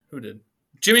Who did?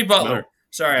 Jimmy Butler. No.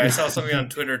 Sorry, I saw something on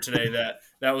Twitter today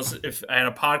that was if I had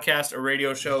a podcast, a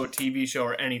radio show, a TV show,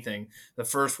 or anything, the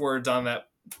first words on that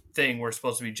thing were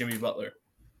supposed to be Jimmy Butler.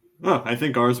 Oh, I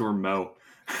think ours were Mo.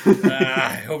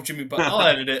 I hope Jimmy Butler. I'll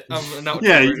edit it. I'm not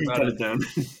Yeah, worried you about cut it. it down.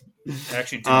 I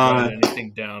actually didn't write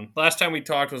anything down. Last time we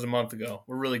talked was a month ago.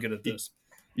 We're really good at this.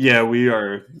 Yeah, we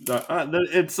are.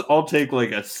 I'll take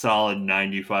like a solid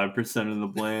 95% of the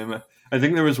blame. I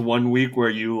think there was one week where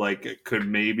you like could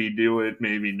maybe do it,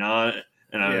 maybe not,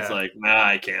 and I was like, nah,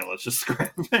 I can't. Let's just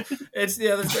scrap it. It's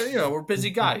we're busy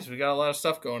guys. We got a lot of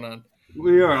stuff going on.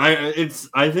 We are.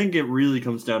 I think it really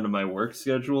comes down to my work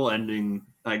schedule ending.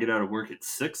 I get out of work at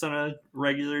 6 on a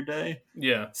regular day.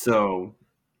 Yeah. So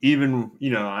even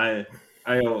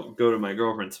I'll go to my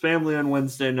girlfriend's family on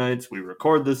Wednesday nights. We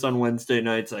record this on Wednesday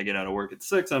nights. I get out of work at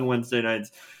 6 on Wednesday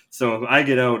nights. So if I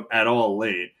get out at all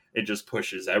late, it just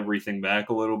pushes everything back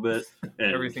a little bit.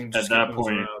 And everything at that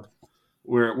point, around.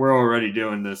 we're already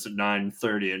doing this at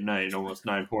 9:30 at night, almost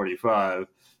 9:45.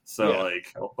 So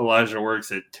like Elijah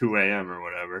works at 2 a.m. or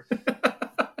whatever.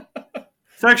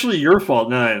 It's actually your fault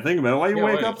now that I think about it. Why you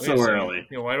wake up so early?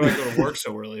 Why do I go to work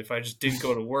so early? If I just didn't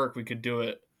go to work, we could do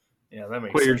it. Yeah, that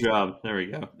makes sense. Quit your job. There we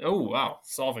go. Oh, wow.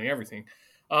 Solving everything.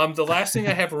 The last thing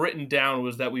I have written down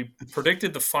was that we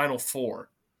predicted the Final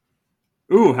Four.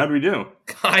 Ooh, how'd we do?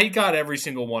 I got every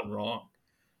single one wrong.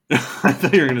 I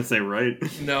thought you were going to say right.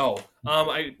 No.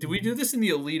 Did we do this in the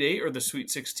Elite Eight or the Sweet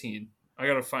 16? I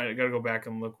got to go back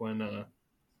and look when...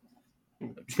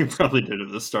 We probably did it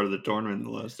at the start of the tournament the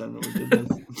last time that we did this.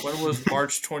 When was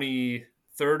March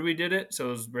 23rd we did it? So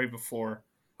it was right before.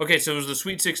 Okay, so it was the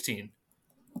Sweet 16.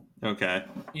 Okay.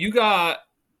 You got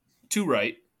 2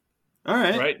 right. All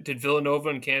right. Right? Did Villanova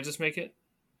and Kansas make it?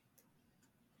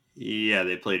 Yeah,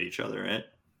 they played each other, right?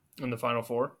 In the Final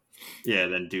Four? Yeah,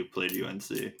 then Duke played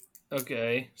UNC.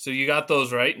 Okay, so you got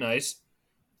those right. Nice.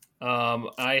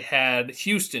 I had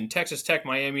Houston, Texas Tech,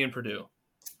 Miami, and Purdue.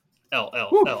 L.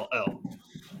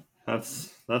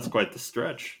 That's quite the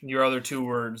stretch. Your other 2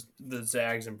 were the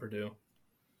Zags and Purdue.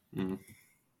 Mm.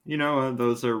 You know,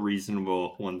 those are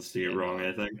reasonable ones to get wrong,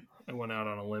 I think. I went out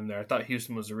on a limb there. I thought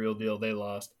Houston was the real deal. They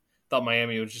lost. Thought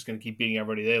Miami was just going to keep beating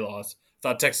everybody. They lost.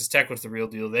 Thought Texas Tech was the real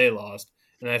deal. They lost.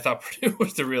 And I thought Purdue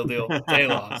was the real deal. They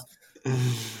lost.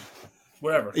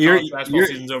 Whatever. Basketball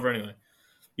season's over anyway.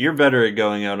 You're better at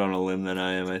going out on a limb than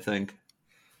I am, I think.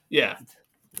 Yeah.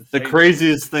 The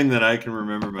craziest thing that I can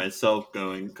remember myself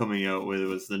coming out with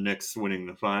was the Knicks winning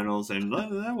the finals, and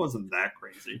that wasn't that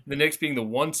crazy. The Knicks being the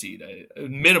 1 seed,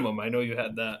 minimum. I know you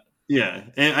had that. Yeah,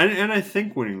 and I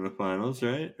think winning the finals,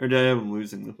 right? Or did I have them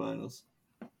losing the finals?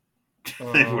 They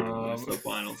would have lost the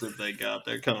finals if they got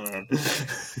there. Come on.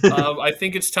 I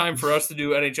think it's time for us to do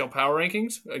NHL Power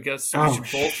Rankings. I guess we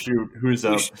should both. Shoot, who's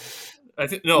up?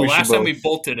 Last time we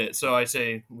both did it, so I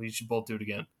say we should both do it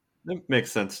again. That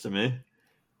makes sense to me.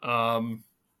 Oh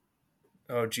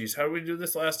geez, how did we do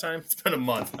this last time? It's been a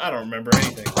month. I don't remember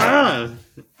anything. What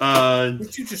happened?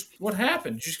 Did you just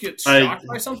get shocked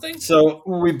by something? So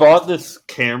we bought this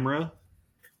camera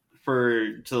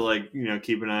to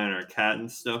keep an eye on our cat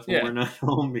and stuff when we're not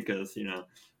home because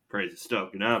crazy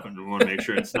stuff can happen. We want to make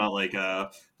sure it's not like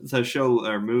it's a show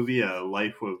or movie, a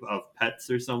Life of Pets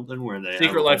or something where they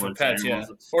Secret Life of Pets,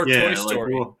 or Toy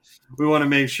Story. We want to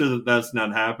make sure that that's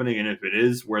not happening, and if it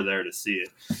is, we're there to see it.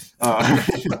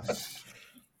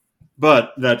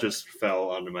 But that just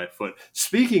fell onto my foot.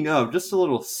 Speaking of, just a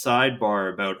little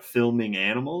sidebar about filming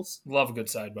animals. Love a good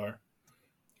sidebar.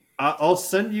 I'll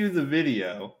send you the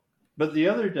video. But the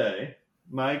other day,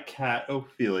 my cat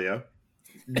Ophelia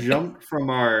jumped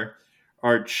from our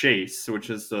chase,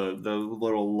 which is the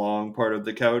little long part of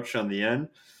the couch on the end.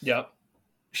 Yep.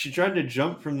 She tried to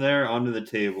jump from there onto the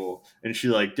table, and she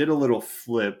did a little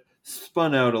flip,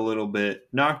 spun out a little bit,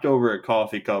 knocked over a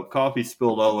coffee cup. Coffee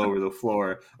spilled all over the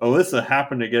floor. Alyssa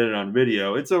happened to get it on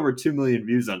video. It's over 2 million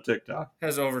views on TikTok.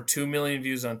 Has over 2 million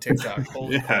views on TikTok.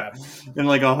 Holy crap. And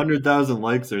 100,000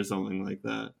 likes or something like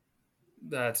that.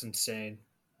 That's insane.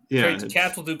 Yeah,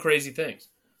 cats will do crazy things.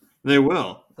 They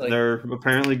will. They're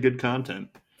apparently good content.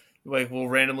 We'll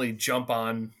randomly jump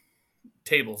on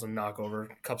tables and knock over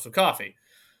cups of coffee.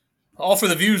 All for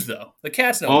the views, though. The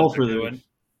cats know what they're doing.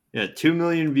 Yeah, 2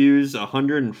 million views,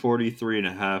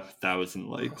 143,500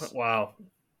 likes. Wow.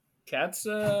 Cats,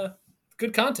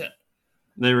 good content.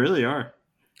 They really are.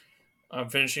 I'm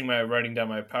finishing writing down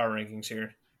my power rankings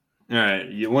here. All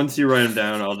right. Once you write them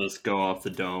down, I'll just go off the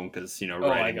dome because,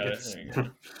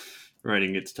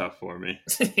 writing gets tough for me.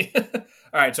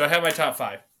 All right. So I have my top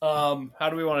 5. How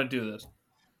do we want to do this?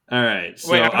 All right.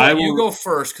 So Wait, I you will. go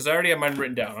first because I already have mine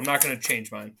written down. I'm not going to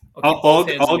change mine. I'll keep both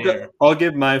hands in the air. I'll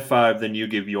give my 5, then you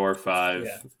give your 5.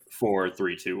 Yeah. 4,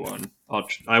 3, 2, 1.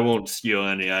 I won't steal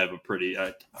any. I have a pretty.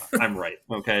 I'm right.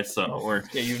 Okay, so we're.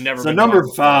 Yeah, you've never. So been number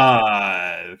wrong.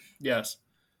 5. Yes.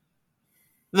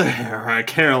 The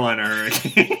Carolina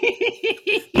Hurricanes.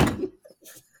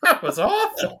 That was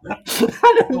awful.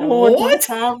 I don't know What?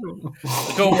 happened.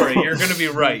 Don't worry, you're going to be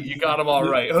right. You got them all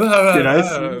right. Did I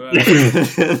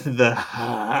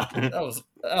That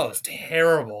was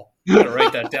terrible. I gotta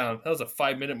write that down. That was a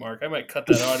 5-minute mark. I might cut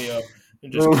that audio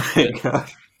and just. Oh my god!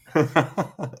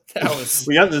 That was.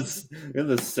 We got this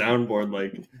soundboard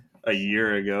like a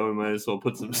year ago. We might as well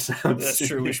put some sounds. That's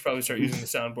true. We should probably start using the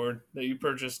soundboard that you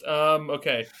purchased.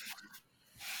 Okay.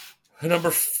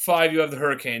 Number 5, you have the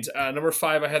Hurricanes. Number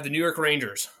 5, I have the New York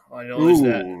Rangers. I noticed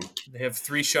that they have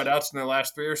 3 shutouts in their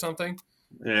last 3 or something.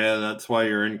 Yeah, that's why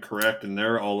you're incorrect, and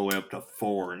they're all the way up to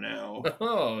 4 now.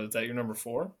 Oh, is that your number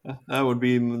 4? That would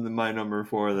be my number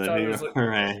 4. The New York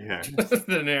Rangers.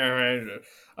 The New York Rangers.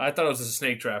 I thought it was a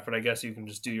snake draft, but I guess you can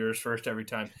just do yours first every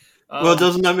time. Well,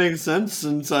 doesn't that make sense?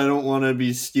 Since I don't want to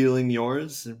be stealing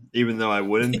yours, even though I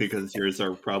wouldn't, because yours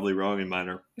are probably wrong and mine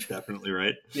are definitely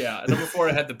right. Yeah, number 4,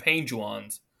 I had the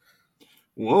Penguins.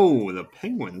 Whoa, the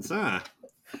Penguins, huh?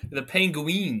 The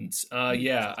Penguins.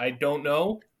 Yeah, I don't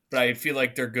know, but I feel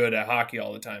like they're good at hockey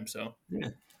all the time. So, yeah.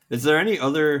 Is there any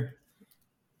other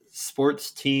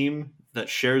sports team that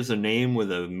shares a name with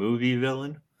a movie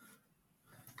villain?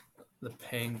 The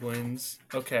Penguins.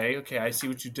 Okay, I see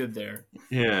what you did there.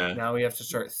 Yeah. Now we have to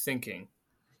start thinking.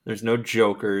 There's no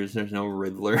Jokers. There's no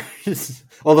Riddlers.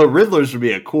 Although Riddlers would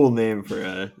be a cool name for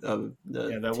a yeah,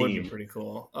 that team. would be pretty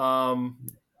cool.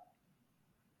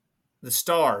 The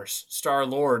Stars. Star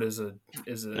Lord is a.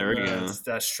 There we go.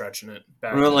 That's stretching it.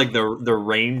 What about like the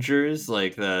Rangers,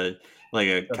 like a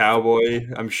cowboy?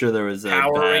 I'm sure there was a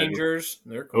Power Rangers.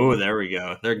 They're cool. Oh, there we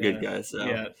go. They're good guys. So.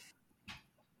 Yeah.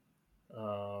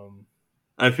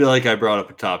 I feel like I brought up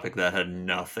a topic that had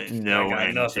nothing, no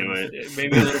end nothing to it.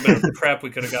 Maybe a little bit of prep. We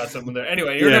could have got something there.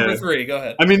 Anyway, you're number 3. Go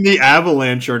ahead. I mean, the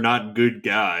Avalanche are not good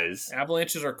guys.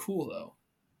 Avalanches are cool though.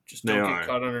 Just don't get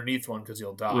caught underneath one because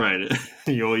you'll die. Right,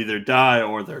 you'll either die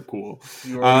or they're cool.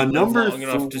 You are number long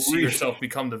enough to see yourself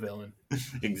become the villain.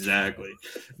 Exactly.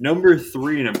 Number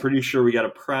 3, and I'm pretty sure we got a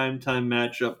primetime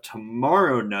matchup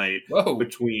tomorrow night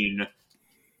between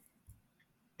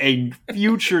a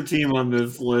future team on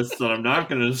this list that I'm not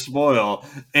going to spoil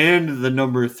and the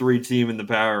number 3 team in the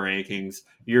power rankings,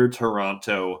 your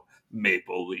Toronto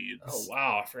Maple Leafs. Oh,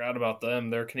 wow. I forgot about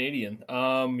them. They're Canadian.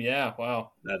 Yeah,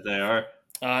 wow. That they are.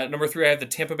 Number 3, I have the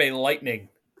Tampa Bay Lightning.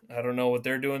 I don't know what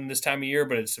they're doing this time of year,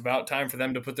 but it's about time for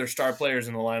them to put their star players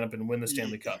in the lineup and win the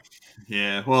Stanley Cup.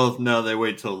 Yeah, well, no, they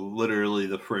wait till literally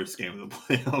the first game of the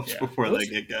playoffs before they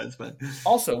get guys back.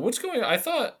 Also, what's going on? I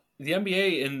thought the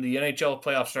NBA and the NHL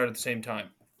playoffs started at the same time.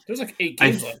 There's like 8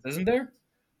 games left, isn't there?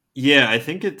 Yeah, I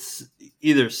think it's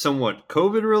either somewhat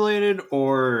COVID related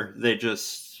or they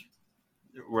just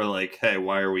were like, hey,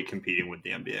 why are we competing with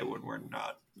the NBA when we're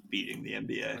not beating the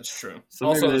NBA? That's true. So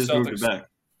also, maybe the they moved it back.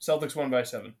 Celtics won by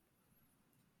 7.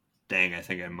 Dang, I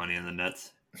think I have money on the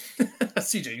Nets.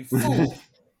 CJ, you fool.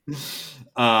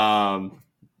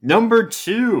 Number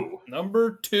 2.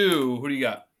 Number 2. Who do you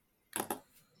got?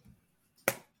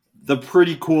 The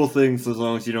pretty cool things, as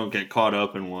long as you don't get caught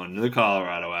up in one. The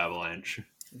Colorado Avalanche.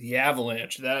 The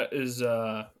Avalanche. That is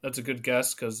that's a good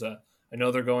guess because I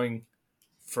know they're going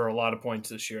for a lot of points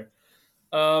this year.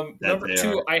 Number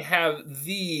 2, I have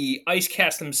the Ice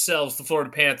Cats themselves, the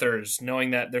Florida Panthers,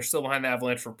 knowing that they're still behind the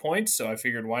Avalanche for points, so I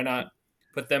figured why not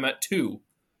put them at 2.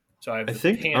 So I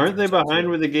think aren't they behind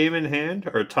with a game in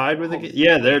hand or tied with a game?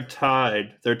 Yeah, they're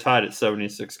tied. They're tied at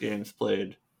 76 games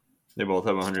played. They both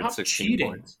have 116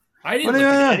 points. I didn't look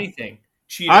at anything.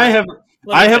 Cheating.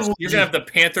 You're gonna have the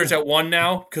Panthers at 1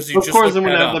 now because of course I'm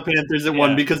gonna have the Panthers at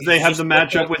 1 because they have the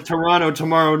matchup with Toronto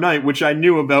tomorrow night, which I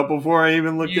knew about before I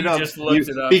even looked it up.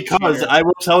 Because I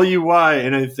will tell you why,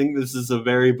 and I think this is a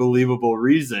very believable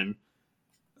reason.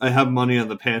 I have money on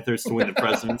the Panthers to win the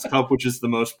President's Cup, which is the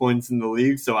most points in the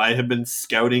league. So I have been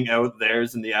scouting out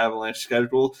theirs in the Avalanche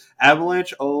schedule.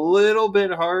 Avalanche a little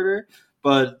bit harder,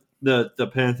 but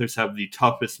the Panthers have the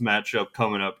toughest matchup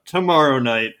coming up tomorrow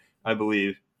night, I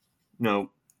believe.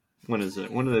 No, when is it?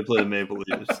 When do they play the Maple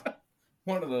Leafs?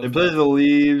 One of those. They play the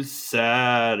Leafs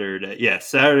Saturday. Yeah,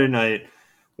 Saturday night.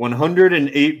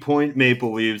 108-point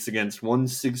Maple Leafs against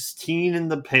 116 in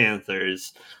the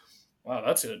Panthers. Wow,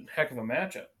 that's a heck of a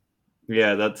matchup.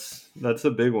 Yeah, that's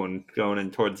a big one going in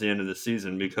towards the end of the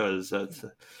season because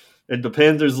if the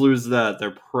Panthers lose that, they're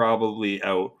probably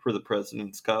out for the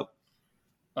President's Cup.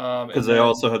 Because they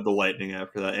also had the Lightning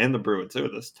after that, and the Bruins. It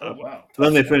was Oh, tough. wow. But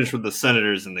then they finished with the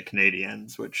Senators and the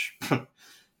Canadiens, which...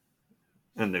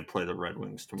 and they play the Red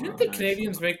Wings tomorrow Didn't the night.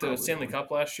 Canadiens make the Stanley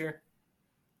Cup last year?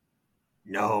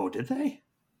 No, did they?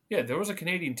 Yeah, there was a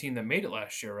Canadian team that made it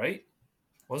last year, right?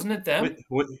 Wasn't it them?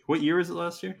 What year was it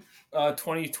last year?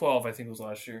 2012, I think it was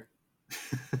last year.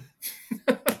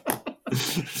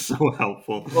 So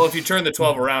helpful. Well, if you turn the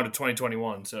 12 around to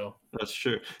 2021, so. That's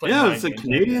true. Yeah, it's the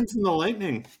Canadiens and the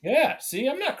Lightning. Yeah, see,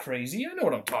 I'm not crazy. I know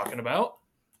what I'm talking about.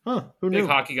 Huh, who knew? Big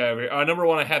hockey guy over here. Number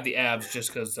one, I have the Avs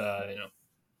just because,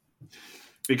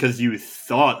 Because you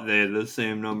thought they had the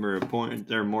same number of points.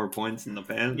 There are more points in the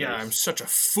Panthers. Yeah, I'm such a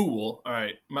fool. All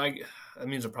right, that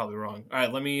means I'm probably wrong. All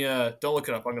right, let me, don't look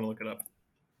it up. I'm going to look it up.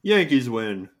 Yankees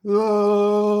win.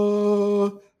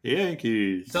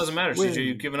 Yankees. It doesn't matter, CJ.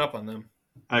 You've given up on them.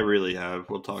 I really have.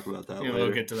 We'll talk about that later.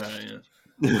 We'll get to that,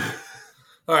 yeah.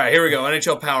 All right, here we go.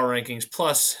 NHL Power Rankings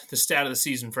plus the stat of the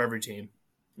season for every team.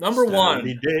 Number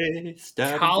one,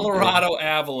 Colorado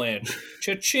Avalanche.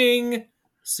 Cha-ching.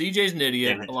 CJ's an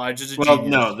idiot. Elijah's a genius. Well,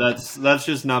 no, that's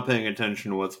just not paying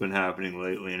attention to what's been happening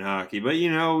lately in hockey. But,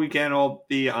 we can't all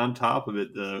be on top of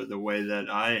it the way that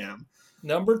I am.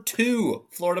 Number two,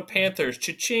 Florida Panthers.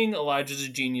 Cha-ching. Elijah's a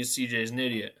genius. CJ's an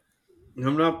idiot.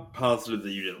 I'm not positive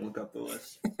that you didn't look up the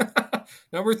list.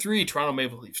 Number three, Toronto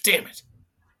Maple Leafs. Damn it.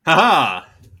 Ha-ha.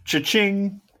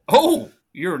 Cha-ching. Oh,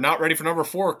 you're not ready for number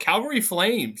four, Calgary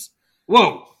Flames.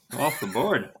 Whoa. Off the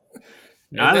board.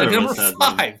 Number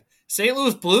five, St.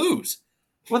 Louis Blues.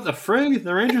 What the frig?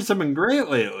 The Rangers have been great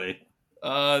lately.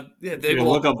 Yeah, they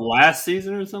will look up last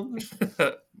season or something.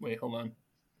 Wait, hold on.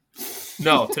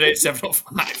 No, today's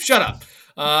 7:05. Shut up.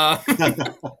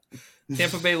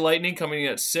 Tampa Bay Lightning coming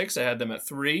in at 6. I had them at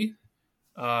 3.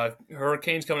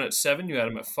 Hurricanes coming at 7. You had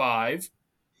them at 5.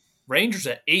 Rangers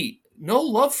at 8. No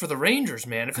love for the Rangers,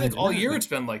 man. I feel like all year it's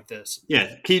been like this.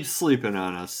 Yeah, keep sleeping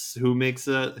on us. Who makes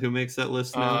that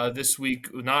list now? This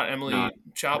week, not Emily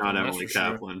Chaplin. Not Emily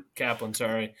Kaplan. Sure. Kaplan,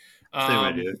 sorry. Same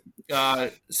idea.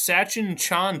 Sachin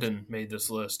Chandan made this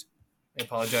list. I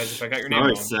apologize if I got your name wrong.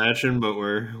 All right, Sachin, but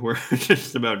we're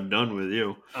just about done with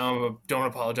you. Don't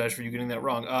apologize for you getting that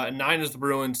wrong. 9 is the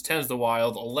Bruins, 10 is the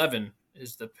Wild, 11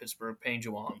 is the Pittsburgh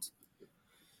Penguins.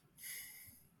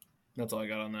 That's all I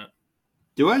got on that.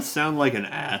 Do I sound like an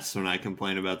ass when I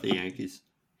complain about the Yankees?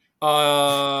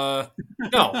 No.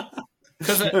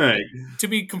 Because right. To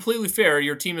be completely fair,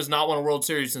 your team has not won a World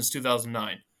Series since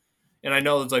 2009. And I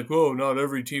know it's like, whoa, not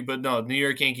every team. But no, New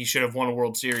York Yankees should have won a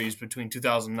World Series between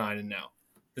 2009 and now.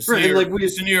 It's the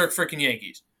New York freaking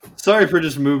Yankees. Sorry for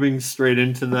just moving straight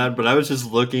into that, but I was just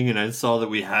looking and I saw that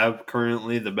we have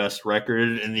currently the best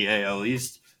record in the AL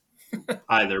East.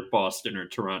 Either Boston or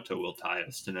Toronto will tie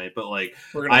us tonight, but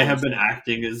I have been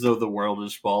acting as though the world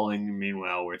is falling.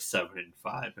 Meanwhile, we're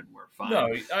 7-5 and we're fine.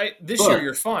 No, this year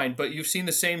you're fine, but you've seen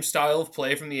the same style of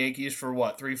play from the Yankees for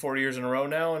 3-4 years in a row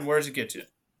now, and where does it get to?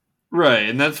 Right,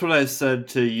 and that's what I said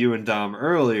to you and Dom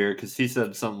earlier, because he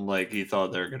said something like he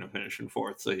thought they were going to finish in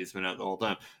 4th, so he's been out the whole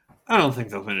time. I don't think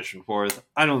they'll finish in 4th.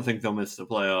 I don't think they'll miss the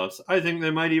playoffs. I think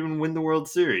they might even win the World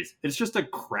Series. It's just a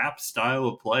crap style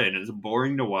of play, and it's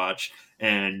boring to watch,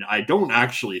 and I don't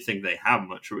actually think they have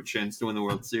much of a chance to win the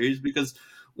World Series, because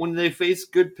when they face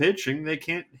good pitching, they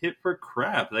can't hit for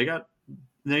crap.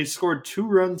 They scored 2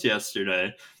 runs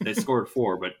yesterday. They scored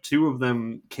 4, but 2 of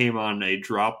them came on a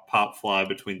drop pop fly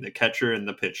between the catcher and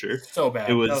the pitcher. So bad.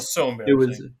 That was so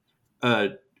embarrassing. It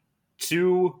was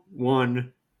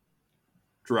 2-1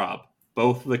 drop.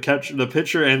 Both the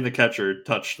pitcher and the catcher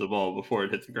touched the ball before it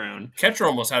hit the ground. Catcher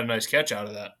almost had a nice catch out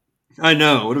of that. I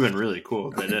know. It would have been really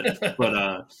cool if they did.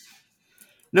 But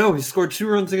no, we scored 2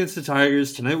 runs against the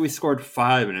Tigers. Tonight we scored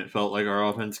 5, and it felt like our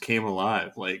offense came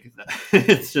alive.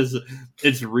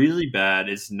 It's really bad.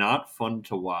 It's not fun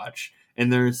to watch.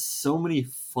 And there's so many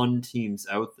fun teams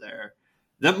out there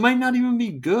that might not even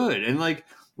be good. And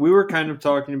we were kind of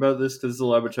talking about this because the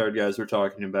Levitard guys were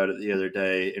talking about it the other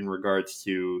day in regards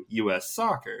to U.S.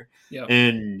 soccer. Yep.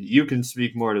 And you can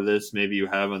speak more to this. Maybe you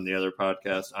have on the other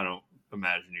podcast. I don't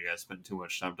imagine you guys spend too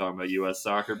much time talking about U.S.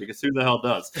 soccer because who the hell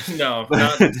does? No,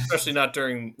 especially not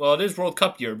during. Well, it is World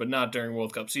Cup year, but not during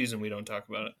World Cup season. We don't talk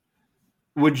about it.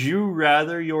 Would you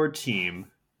rather your team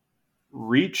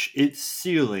reach its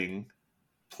ceiling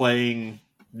playing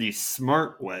the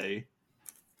smart way,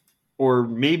 or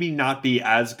maybe not be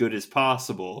as good as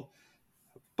possible,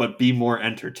 but be more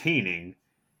entertaining?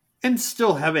 And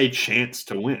still have a chance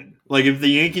to win. If the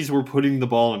Yankees were putting the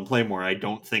ball in play more, I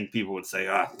don't think people would say,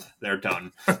 they're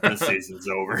done. The season's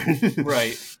over.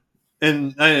 Right.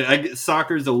 And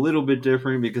soccer's a little bit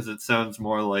different because it sounds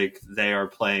more like they are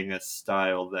playing a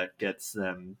style that gets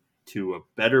them to a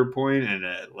better point, and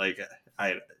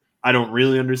I don't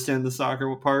really understand the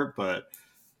soccer part, but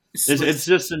it's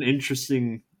just an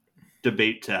interesting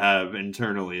debate to have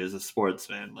internally as a sports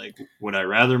fan. Like, would I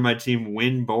rather my team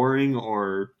win boring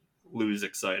or lose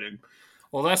exciting?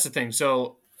 Well, that's the thing.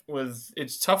 So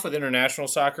it's tough with international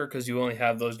soccer because you only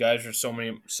have those guys for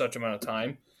such amount of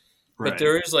time. But Right.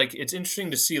 there is it's interesting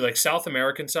to see South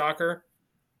American soccer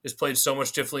is played so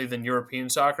much differently than European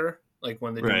soccer. Like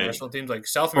when they do national teams, like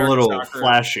South a American little soccer,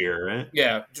 flashier, right?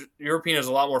 Yeah, European is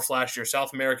a lot more flashier.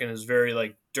 South American is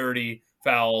very dirty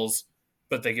fouls,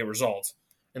 but they get results.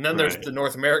 And then there's the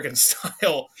North American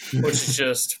style, which is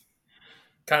just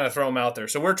kind of throw them out there.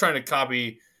 So we're trying to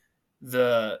copy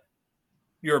the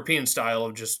European style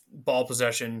of just ball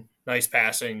possession, nice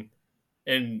passing,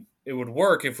 and it would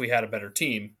work if we had a better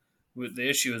team. The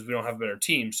issue is we don't have a better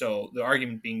team. So the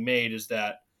argument being made is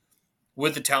that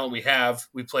with the talent we have,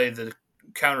 we play the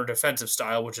counter defensive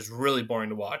style, which is really boring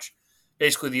to watch.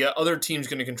 Basically, the other team's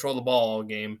going to control the ball all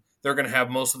game. They're going to have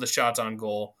most of the shots on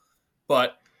goal,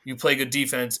 but you play good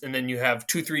defense, and then you have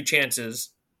 2-3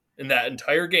 chances in that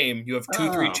entire game. You have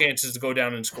 2-3 chances to go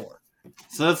down and score.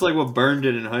 So that's like what Byrne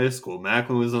did in high school.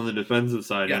 Macklin was on the defensive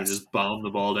side and just bombed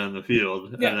the ball down the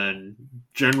field. Yeah. And then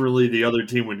generally the other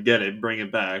team would get it, bring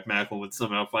it back. Macklin would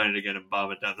somehow find it again and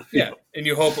bomb it down the field. Yeah, and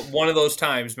you hope one of those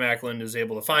times Macklin is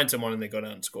able to find someone and they go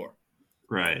down and score.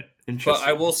 Right. But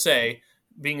I will say,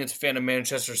 being a fan of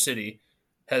Manchester City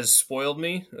has spoiled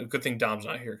me. A good thing Dom's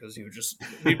not here because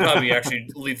he'd probably actually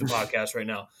leave the podcast right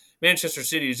now. Manchester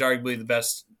City is arguably the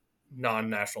best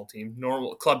non-national team,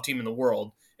 normal club team in the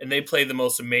world. And they play the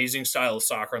most amazing style of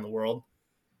soccer in the world,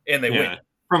 and they win.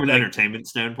 From an entertainment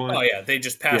standpoint. Oh, yeah. They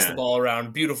just pass the ball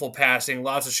around. Beautiful passing,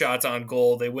 lots of shots on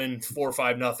goal. They win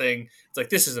 4-5-0. It's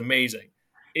this is amazing.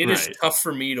 It is tough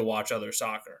for me to watch other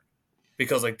soccer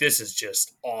because, this is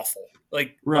just awful.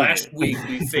 Last week,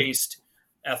 we faced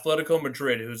Atletico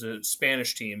Madrid, who's a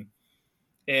Spanish team,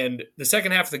 and the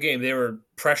second half of the game, they were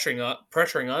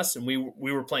pressuring us, and we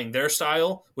were playing their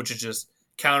style, which is just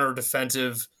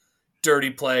counter-defensive,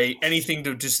 dirty play, anything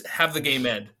to just have the game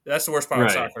end. That's the worst part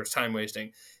of soccer, is time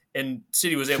wasting. And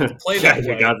City was able to play that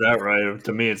way. You got that right.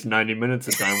 To me, it's 90 minutes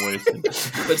of time wasting.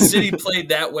 But City played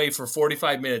that way for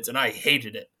 45 minutes, and I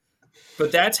hated it.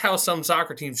 But that's how some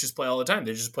soccer teams just play all the time.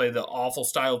 They just play the awful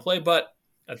style of play. But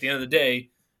at the end of the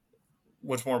day,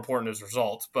 what's more important is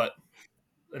results. But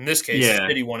in this case,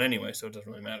 City won anyway, so it doesn't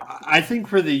really matter. I think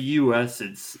for the U.S.,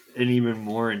 it's an even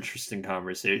more interesting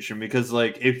conversation because,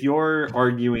 if you're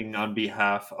arguing on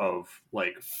behalf of,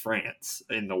 France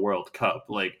in the World Cup,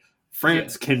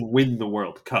 France can win the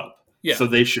World Cup, so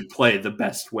they should play the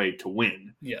best way to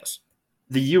win. Yes.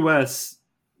 The U.S.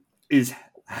 is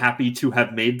happy to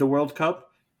have made the World Cup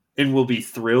and will be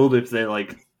thrilled if they,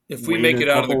 if we make it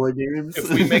out of the if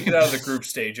we make it out of the group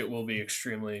stage, it will be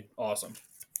extremely awesome.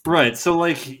 Right. So,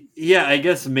 I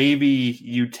guess maybe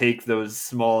you take those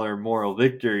smaller moral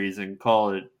victories and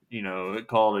call it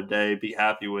a day, be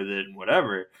happy with it and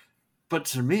whatever. But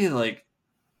to me,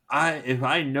 if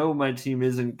I know my team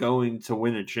isn't going to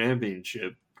win a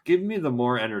championship, give me the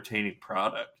more entertaining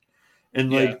product.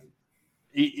 And,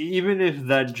 even if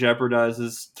that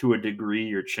jeopardizes to a degree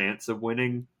your chance of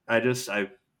winning,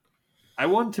 I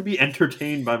want to be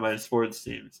entertained by my sports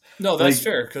teams. No, that's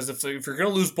fair, because if you're going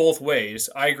to lose both ways,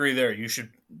 I agree there. You should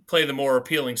play the more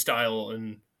appealing style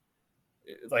and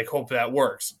hope that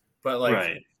works.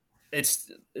 But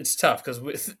it's tough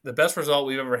because the best result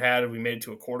we've ever had, we made it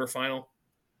to a quarterfinal,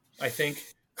 I think.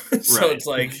 So it's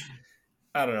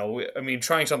I don't know. I mean,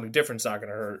 trying something different is not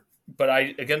going to hurt.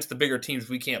 But against the bigger teams,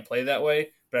 we can't play that way.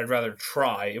 But I'd rather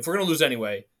try. If we're going to lose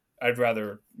anyway, I'd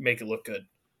rather make it look good.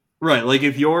 Right,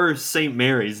 if you're St.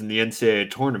 Mary's in the NCAA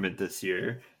tournament this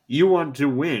year, you want to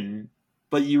win,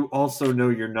 but you also know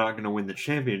you're not going to win the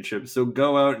championship, so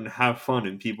go out and have fun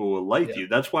and people will like you.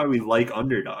 That's why we like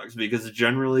underdogs, because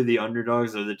generally the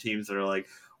underdogs are the teams that are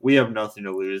we have nothing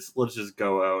to lose, let's just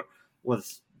go out,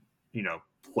 let's,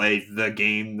 play the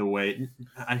game the way,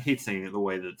 I hate saying it the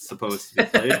way that's supposed to be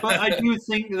played, but I do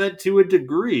think that to a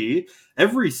degree,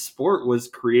 every sport was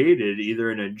created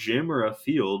either in a gym or a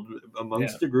field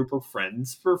amongst a group of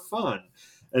friends for fun.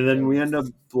 And then we end up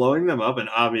blowing them up, and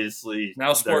obviously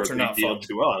now sports are not fun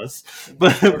to us.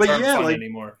 But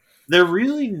anymore. They're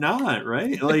really not,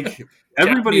 right?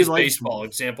 Everybody likes baseball,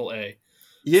 example A.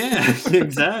 Yeah,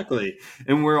 exactly.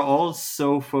 And we're all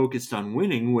so focused on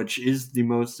winning, which is the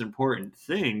most important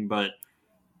thing. But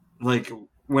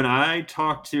when I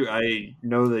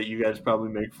know that you guys probably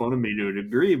make fun of me to a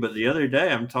degree, but the other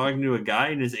day I'm talking to a guy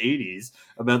in his 80s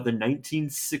about the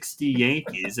 1960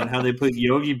 Yankees and how they put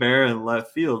Yogi Berra in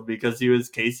left field because he was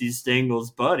Casey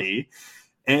Stengel's buddy.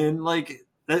 And like,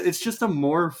 it's just a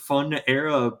more fun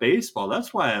era of baseball.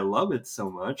 That's why I love it so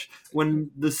much.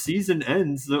 When the season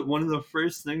ends, one of the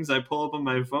first things I pull up on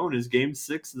my phone is Game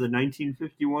 6 of the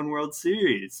 1951 World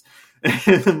Series.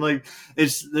 And like,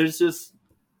 there's just,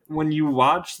 when you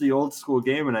watch the old school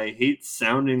game, and I hate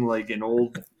sounding like an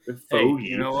old fogey. Hey,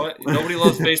 you know what? Nobody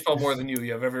loves baseball more than you.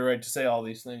 You have every right to say all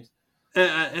these things.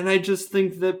 And I just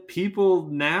think that people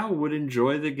now would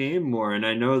enjoy the game more. And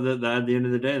I know that at the end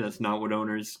of the day, that's not what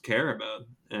owners care about.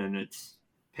 And it's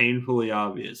painfully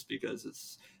obvious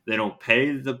because they don't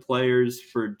pay the players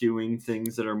for doing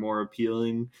things that are more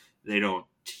appealing. They don't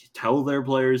tell their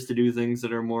players to do things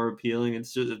that are more appealing.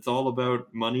 It's all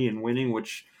about money and winning,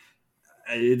 which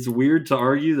it's weird to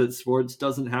argue that sports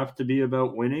doesn't have to be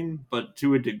about winning. But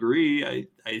to a degree,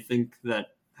 I think that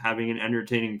having an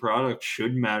entertaining product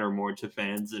should matter more to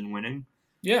fans than winning.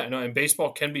 Yeah, no, and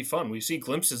baseball can be fun. We see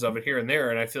glimpses of it here and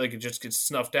there, and I feel like it just gets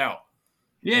snuffed out.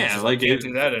 Yeah, like can't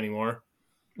do that anymore.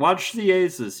 Watch the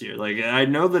A's this year. Like, I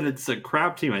know that it's a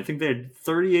crap team. I think they had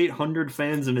 3,800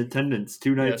 fans in attendance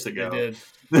 2 nights ago. They did.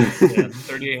 Yeah,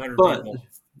 3,800 people.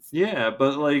 Yeah,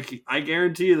 but like, I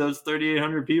guarantee you those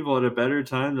 3,800 people had a better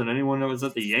time than anyone that was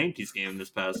at the Yankees game this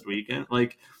past weekend.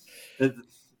 Like,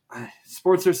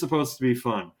 sports are supposed to be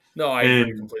fun. No, I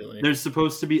agree completely. They're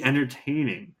supposed to be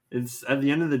entertaining. It's, at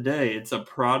the end of the day, it's a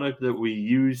product that we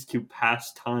use to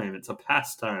pass time. It's a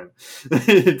pastime.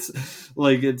 It's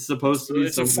like, it's supposed to be.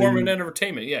 It's a form of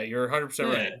entertainment. Yeah, you're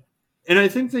 100% right. And I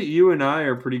think that you and I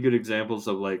are pretty good examples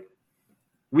of, like,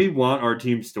 we want our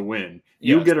teams to win.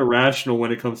 Yes. You get irrational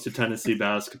when it comes to Tennessee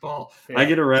basketball. Yeah. I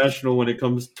get irrational when it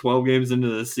comes 12 games into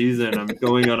the season. I'm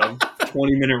going on a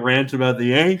 20-minute rant about the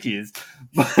Yankees.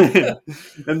 But at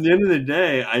the end of the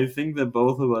day, I think that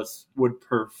both of us would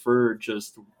prefer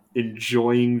just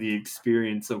enjoying the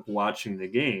experience of watching the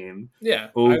game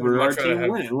over our team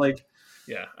winning. Like,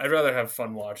 yeah, I'd rather have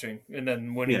fun watching, and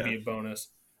then winning be a bonus.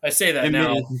 I say that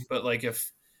now, but like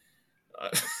if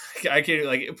I can't,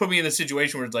 like, put me in the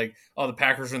situation where it's like, oh, the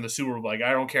Packers are in the Super Bowl. Like,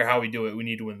 I don't care how we do it. We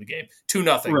need to win the game.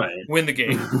 2-0. Right. Win the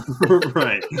game.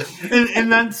 Right. And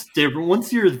that's different.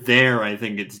 Once you're there, I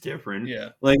think it's different. Yeah.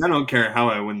 Like, I don't care how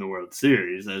I win the World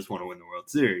Series. I just want to win the World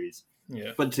Series.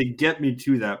 Yeah. But to get me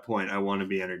to that point, I want to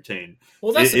be entertained.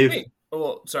 Well, that's the thing.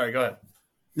 Well, sorry, go ahead.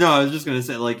 No, I was just going to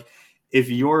say, like, if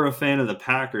you're a fan of the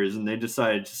Packers and they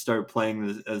decided to start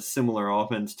playing a similar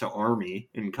offense to Army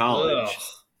in college,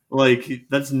 like,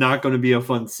 that's not going to be a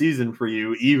fun season for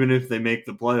you, even if they make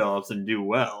the playoffs and do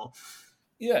well.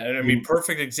 Yeah, and I mean,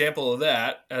 perfect example of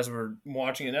that, as we're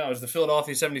watching it now, is the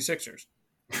Philadelphia 76ers.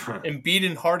 Embiid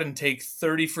and Harden take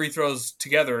 30 free throws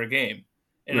together a game.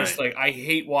 And it's like, I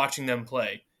hate watching them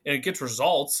play. And it gets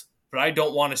results, but I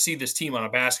don't want to see this team on a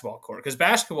basketball court. Because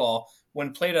basketball,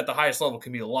 when played at the highest level,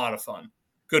 can be a lot of fun.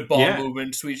 Good ball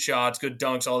movement, sweet shots, good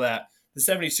dunks, all that. The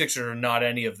 76ers are not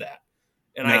any of that.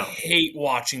 And I hate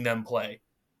watching them play.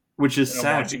 Which is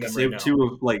sad because they have two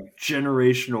of, like,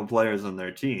 generational players on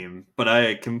their team. But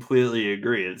I completely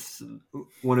agree. It's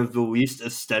one of the least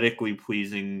aesthetically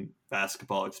pleasing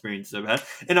basketball experiences I've had.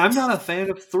 And I'm not a fan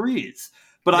of threes.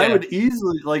 But I would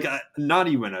easily, like, not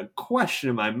even a question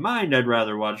in my mind, I'd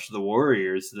rather watch the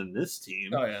Warriors than this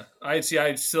team. Oh, yeah. I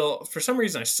still, for some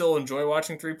reason, I still enjoy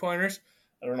watching three-pointers.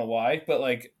 I don't know why, but,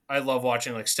 like, I love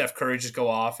watching, like, Steph Curry just go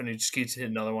off and he just keeps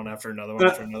hitting another one after another one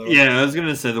after another one. Yeah, I was going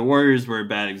to say the Warriors were a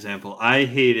bad example. I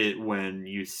hate it when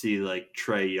you see, like,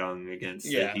 Trae Young against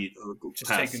the Heat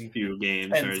just past few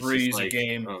games. 10 threes a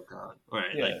game. Oh, God. All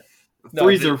right. Yeah. Like,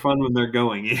 threes are fun when they're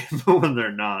going in, but when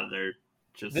they're not, they're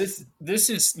just...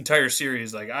 This entire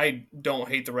series, like, I don't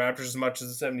hate the Raptors as much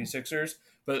as the 76ers,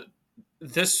 but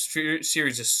this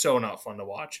series is so not fun to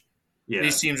watch. Yeah,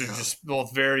 these teams are just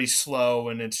both very slow,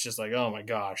 and it's just like, oh my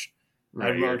gosh.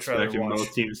 Right, you're expecting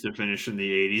both teams to finish in the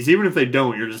 80s. Even if they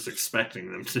don't, you're just expecting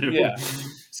them to. Yeah.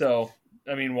 So,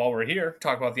 I mean, while we're here,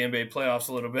 talk about the NBA playoffs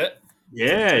a little bit.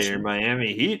 Yeah, your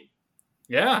Miami Heat.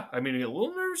 Yeah, I mean, I got a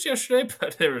little nervous yesterday,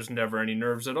 but there was never any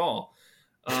nerves at all.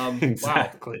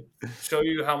 Exactly. Wow. Show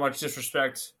you how much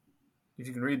disrespect, if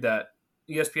you can read that.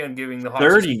 ESPN giving the Hawks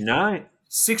 39.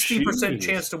 60%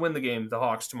 chance to win the game, the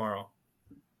Hawks, tomorrow.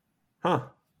 Huh.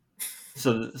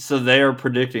 So they are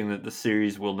predicting that the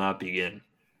series will not begin.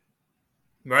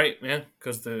 Right, man,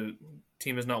 because the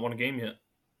team has not won a game yet.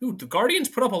 Ooh, the Guardians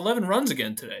put up 11 runs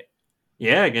again today.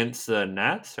 Yeah, against the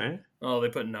Nats, right? Oh, they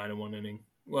put 9 in one inning.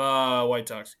 White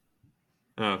Sox.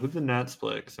 Who'd the Nats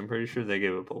play? Because I'm pretty sure they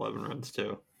gave up 11 runs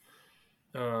too.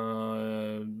 The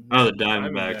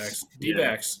Diamondbacks.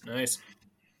 D-backs. Yeah. Nice.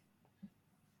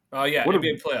 Oh, yeah, what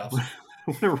NBA playoffs.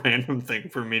 What a random thing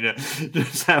for me to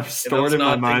just have stored in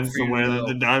my mind somewhere that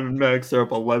the Diamondbacks are up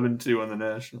 11-2 on the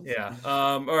Nationals. Yeah.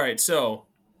 All right, so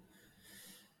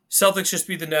Celtics just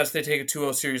beat the Nets. They take a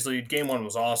 2-0 series lead. Game 1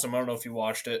 was awesome. I don't know if you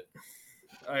watched it.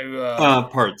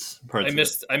 Parts. I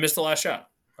missed the last shot.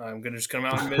 I'm going to just come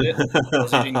out and admit it. I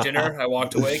was eating dinner. I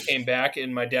walked away, came back,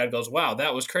 and my dad goes, "Wow,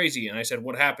 that was crazy." And I said,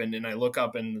 "What happened?" And I look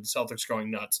up, and the Celtics going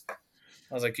nuts.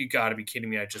 I was like, "You got to be kidding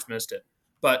me. I just missed it."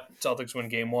 But Celtics win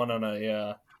Game 1 on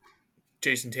a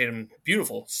Jason Tatum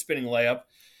beautiful spinning layup.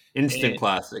 Instant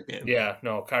classic game. Yeah,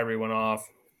 no, Kyrie went off.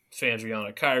 Fans were yelling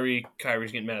at Kyrie.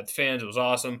 Kyrie's getting mad at the fans. It was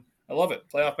awesome. I love it.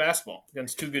 Playoff basketball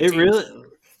against two good teams.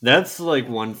 That's like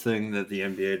one thing that the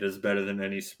NBA does better than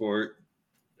any sport.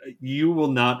 You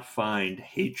will not find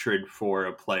hatred for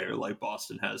a player like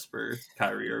Boston has for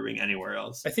Kyrie Irving anywhere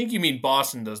else. I think you mean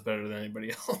Boston does better than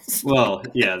anybody else. Well,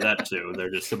 yeah, that too. They're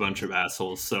just a bunch of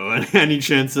assholes. So any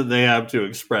chance that they have to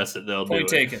express it, they'll Point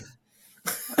do taken.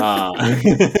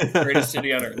 it. Greatest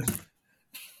city on earth.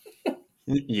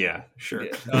 Yeah, sure.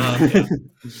 Yeah.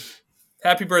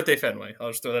 Happy birthday, Fenway.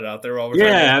 I'll just throw that out there.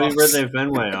 Happy birthday,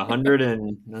 Fenway. 100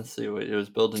 and, let's see, it was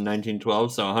built in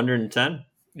 1912, so 110?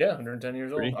 Yeah, 110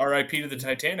 years old. R.I.P. to the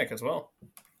Titanic as well.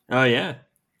 Oh, yeah.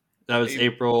 That was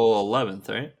April 11th,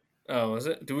 right? Oh, was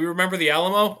it? Do we remember the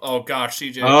Alamo? Oh, gosh,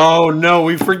 CJ. Oh, no,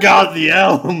 we forgot the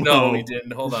Alamo. No, we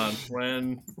didn't. Hold on.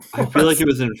 When? I feel like it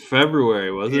was in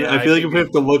February, wasn't it? I feel like if we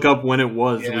have to look up when it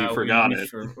was, we forgot it.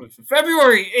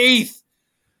 February 8th.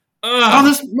 Oh,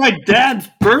 this is my dad's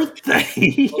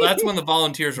birthday. Well, that's when the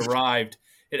volunteers arrived.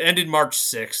 It ended March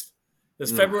 6th. It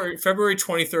was February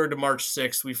 23rd to March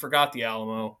 6th. We forgot the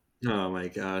Alamo. Oh, my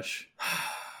gosh.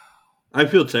 I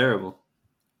feel terrible.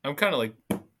 I'm kind of like,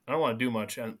 I don't want to do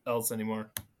much else anymore.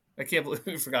 I can't believe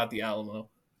we forgot the Alamo.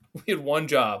 We had one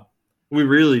job. We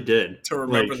really did. To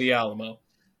remember the Alamo.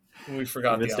 And we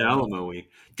forgot the Alamo week.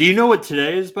 Do you know what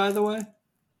today is, by the way?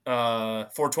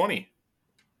 420.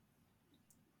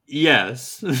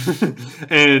 Yes.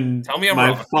 And tell me I'm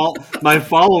wrong. My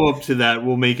follow-up to that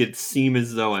will make it seem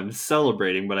as though I'm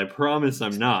celebrating, but I promise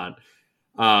I'm not.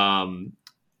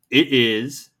 It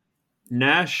is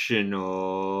National...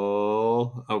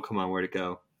 Oh, come on, where'd it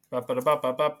go? I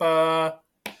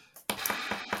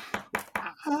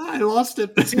lost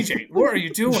it. CJ, what are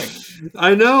you doing?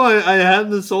 I know. I had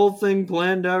this whole thing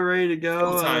planned out, ready to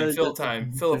go. Fill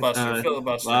time. Filibuster.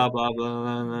 Blah, blah,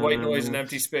 blah, white noise and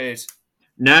empty space.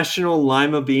 National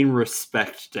Lima Bean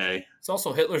Respect Day. It's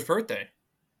also Hitler's birthday.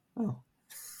 Oh.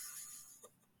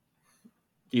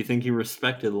 Do you think he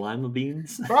respected lima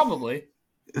beans? Probably.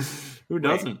 Who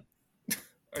doesn't?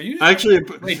 Are you actually?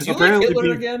 Wait, do you like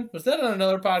Hitler again? Was that on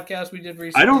another podcast we did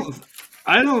recently?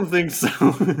 I don't think so.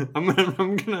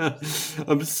 I'm gonna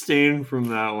abstain from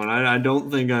that one. I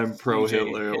don't think I'm pro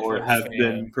Hitler or have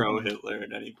been pro Hitler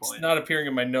at any point. It's not appearing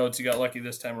in my notes. You got lucky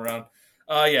this time around.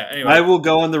 Anyway. I will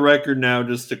go on the record now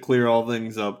just to clear all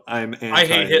things up. I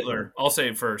hate Hitler. I'll say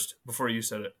it first before you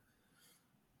said it.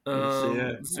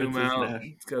 Zoom out.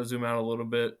 Gotta zoom out a little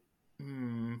bit.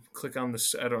 Click on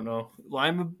this. I don't know.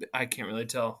 Lima. I can't really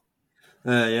tell.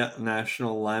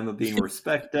 National Lima Bean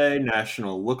Respect Day,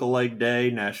 National Lookalike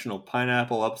Day, National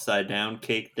Pineapple Upside Down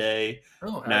Cake Day,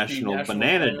 National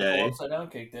Banana Day. Upside Down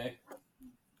Cake Day.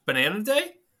 Banana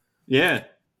Day? Yeah.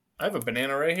 I have a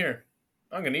banana right here.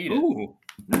 I'm going to eat it. Ooh,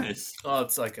 nice. Oh,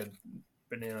 it's like a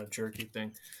banana jerky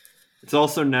thing. It's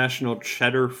also National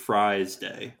Cheddar Fries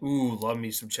Day. Ooh, love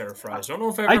me some cheddar fries. I don't know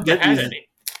if I've ever had any.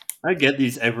 I get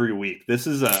these every week. This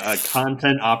is a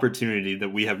content opportunity that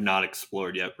we have not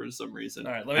explored yet for some reason.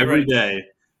 All right, every day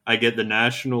I get the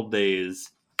national days.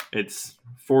 It's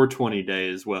 420 day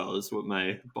as well, is what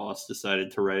my boss decided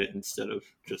to write instead of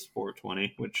just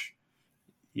 420, which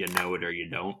you know it or you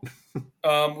don't.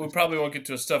 We probably won't get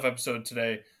to a stuff episode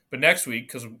today, but next week,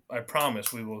 because I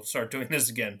promise we will start doing this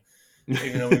again.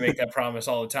 Even though we make that promise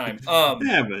all the time.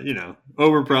 Yeah, but,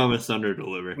 over-promise,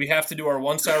 under-deliver. We have to do our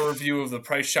one-star review of the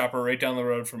Price Chopper right down the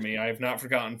road from me. I have not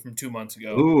forgotten from 2 months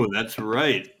ago. Ooh, that's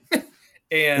right.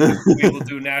 And we will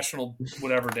do National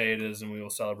whatever day it is, and we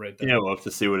will celebrate that. Yeah, we'll have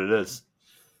to see what it is.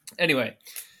 Anyway,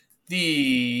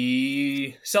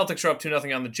 the Celtics are up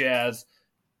 2-0 on the Jazz.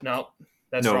 No,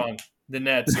 that's wrong. The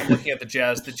Nets. I'm looking at the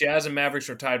Jazz. The Jazz and Mavericks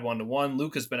are tied 1-1.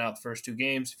 Luka's been out the first 2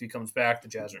 games. If he comes back, the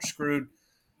Jazz are screwed.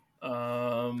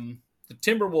 The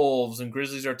Timberwolves and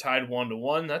Grizzlies are tied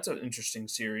 1-1. That's an interesting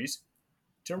series.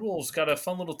 Timberwolves got a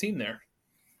fun little team there.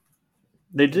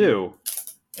 They do.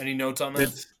 Any notes on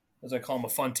that? As I call them a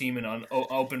fun team and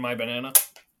open my banana.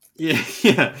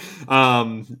 Yeah.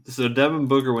 So Devin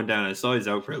Booker went down. I saw he's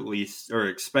out for at least or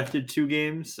expected 2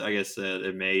 games. I guess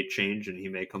it may change and he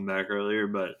may come back earlier,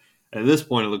 but at this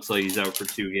point, it looks like he's out for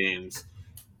 2 games.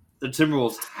 The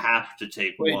Timberwolves have to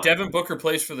take Wait, one. Devin Booker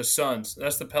plays for the Suns.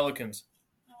 That's the Pelicans.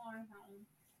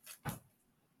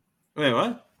 Wait,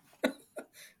 what?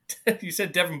 You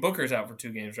said Devin Booker's out for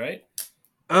 2 games, right?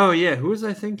 Oh yeah, who was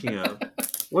I thinking of?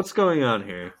 What's going on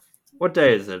here? What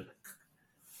day is it?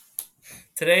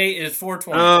 Today is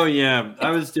 4/20. Oh yeah,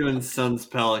 I was doing Suns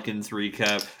Pelicans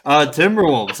recap.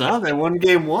 Timberwolves, huh? They won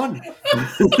game 1.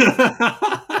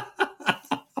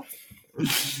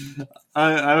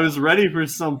 I was ready for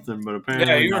something, but apparently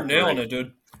Yeah, you were nailing it,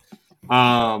 dude.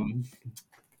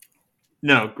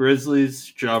 No,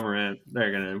 Grizzlies, Ja Morant,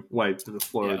 they're gonna wipe the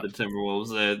floor Yeah. with the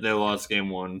Timberwolves. They lost game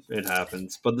 1. It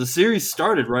happens, but the series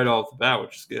started right off the bat,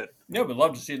 which is good. Yeah, we'd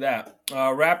love to see that.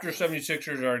 Raptors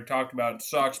 76ers already talked about. It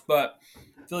sucks, but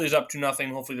Philly's up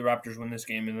 2-0. Hopefully the Raptors win this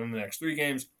game and then the next 3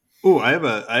 games. Oh, I have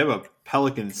a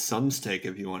Pelicans Suns take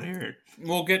if you want to hear it.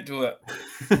 We'll get to it.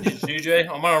 CJ,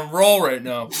 I'm on a roll right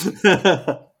now.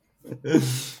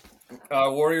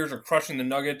 Warriors are crushing the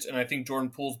Nuggets, and I think Jordan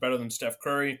Poole's better than Steph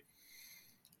Curry.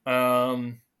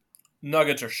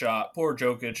 Nuggets are shot. Poor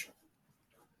Jokic.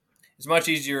 It's much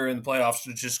easier in the playoffs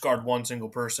to just guard one single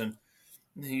person.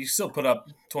 He still put up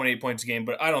 28 points a game,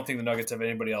 but I don't think the Nuggets have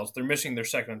anybody else. They're missing their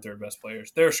second and third best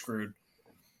players. They're screwed.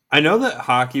 I know that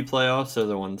hockey playoffs are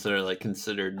the ones that are like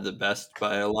considered the best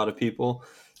by a lot of people,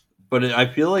 but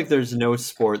I feel like there's no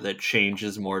sport that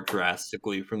changes more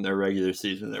drastically from their regular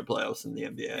season to their playoffs in the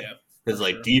NBA. Yeah, because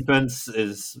like defense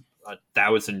is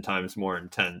 1,000 times more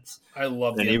intense. I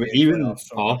love and the even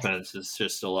so offense is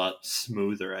just a lot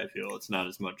smoother. I feel it's not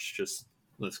as much just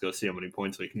let's go see how many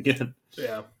points we can get.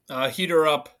 Yeah, Heat are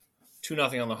up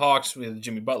 2-0 on the Hawks. We had the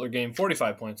Jimmy Butler game,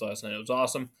 45 points last night. It was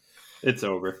awesome. It's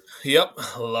over.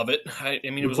 Yep, love it. I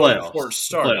mean, it was only before it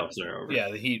started. The playoffs are over.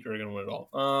 Yeah, the Heat are going to win it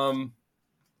all.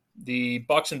 The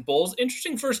Bucks and Bulls,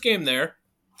 interesting first game there.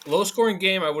 Low scoring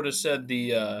game. I would have said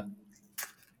the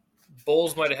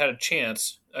Bulls might have had a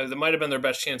chance. That might have been their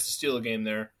best chance to steal a game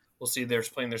there. We'll see. They're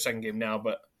playing their second game now,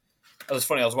 but it was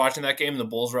funny. I was watching that game, and the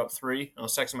Bulls were up 3. I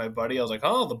was texting my buddy. I was like,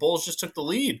 "Oh, the Bulls just took the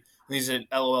lead." And he said,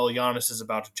 "LOL, Giannis is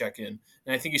about to check in."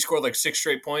 And I think he scored like 6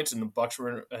 straight points, and the Bucks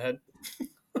were ahead.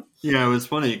 Yeah, it was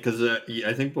funny because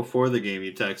I think before the game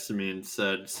he texted me and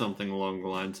said something along the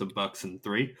lines of Bucks in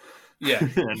 3. Yeah,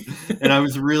 and I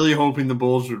was really hoping the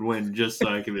Bulls would win just so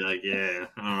I could be like, yeah,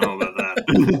 I don't know about that.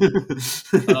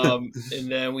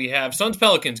 And then we have Suns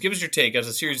Pelicans. Give us your take as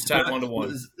a series tied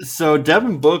 1-1. So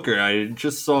Devin Booker, I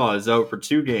just saw, is out for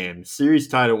 2 games. Series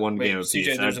tied at 1 game.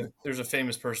 CJ, there's a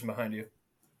famous person behind you.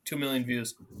 2 million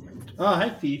views. Oh, hi,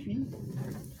 Fifi.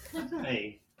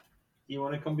 Hey, you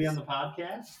want to come be on the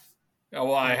podcast? Oh,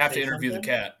 well, I have to interview the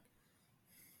cat.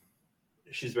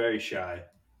 She's very shy.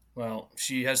 Well,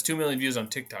 she has 2 million views on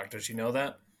TikTok. Does she know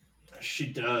that? She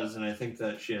does, and I think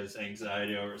that she has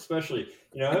anxiety over, especially,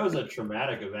 it was a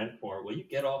traumatic event for her. Will you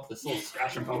get off this little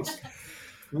scotch and post?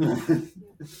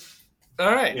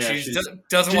 All right. Yeah, she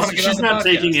doesn't want to get on the podcast. She's not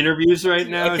taking interviews right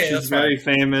now. Okay, she's very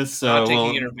famous, so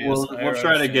we'll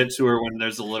try to get to her when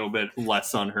there's a little bit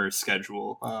less on her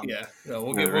schedule.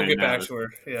 We'll get back to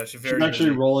her. Yeah, she's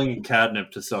actually rolling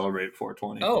catnip to celebrate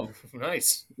 420. Oh,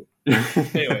 nice.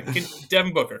 Anyway,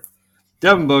 Devin Booker.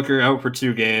 Devin Booker out for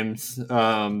 2 games.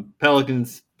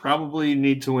 Pelicans probably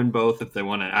need to win both if they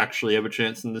want to actually have a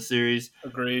chance in the series.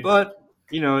 Agreed. But,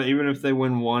 even if they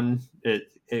win one,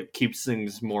 it keeps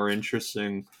things more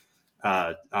interesting.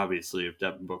 Obviously, if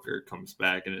Devin Booker comes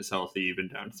back and is healthy, even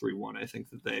down 3-1, I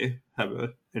think that they have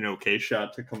an okay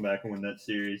shot to come back and win that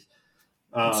series.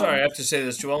 I'm sorry, I have to say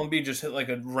this. Joel Embiid just hit like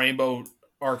a rainbow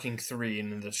arcing 3,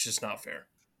 and that's just not fair.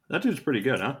 That dude's pretty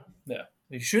good, huh? Yeah.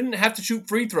 You shouldn't have to shoot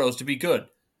free throws to be good.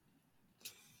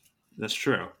 That's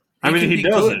true. He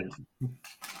doesn't.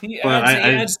 He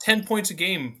adds 10 points a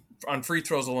game on free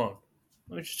throws alone.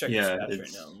 Let me just check the stats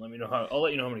right now. I'll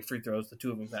let you know how many free throws the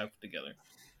two of them have together.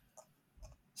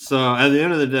 So at the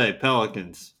end of the day,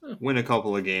 Pelicans win a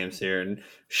couple of games here and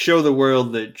show the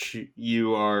world that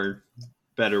you are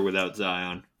better without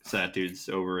Zion. That dude's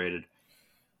overrated.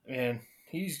 Man,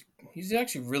 he's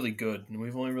actually really good, and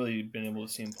we've only really been able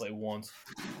to see him play once.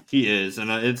 He is, and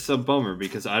it's a bummer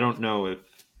because I don't know if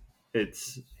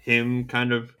it's him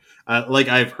kind of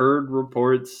I've heard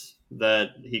reports that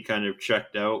he kind of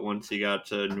checked out once he got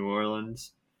to New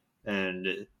Orleans,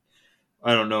 and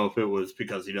I don't know if it was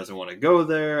because he doesn't want to go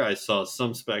there. I saw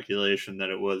some speculation that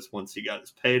it was once he got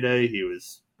his payday, he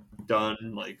was done,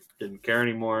 didn't care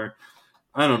anymore.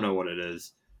 I don't know what it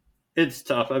is. It's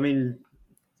tough.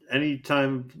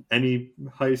 anytime any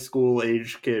high school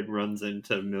age kid runs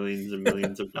into millions and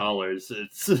millions of dollars,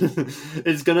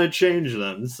 it's gonna change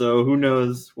them. So who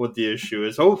knows what the issue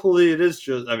is? Hopefully, it is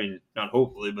just. I mean, not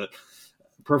hopefully, but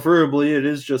preferably it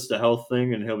is just a health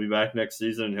thing, and he'll be back next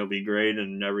season, and he'll be great,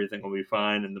 and everything will be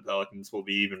fine, and the Pelicans will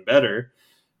be even better.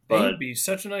 But he'd be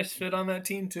such a nice fit on that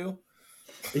team too.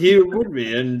 he would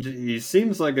be, and he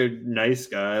seems like a nice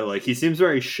guy. Like, he seems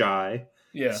very shy.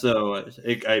 Yeah. So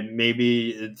maybe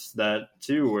it's that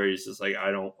too, where he's just like,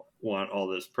 I don't want all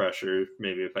this pressure.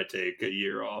 Maybe if I take a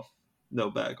year off,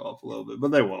 they'll back off a little bit,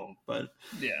 but they won't. But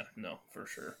yeah, no, for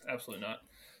sure, absolutely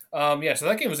not. Yeah, so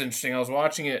that game was interesting. I was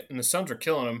watching it, and the Suns were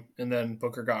killing him, and then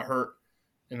Booker got hurt,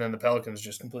 and then the Pelicans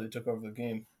just completely took over the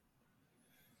game.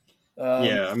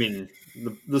 Yeah, I mean,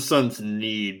 the Suns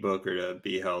need Booker to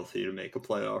be healthy to make a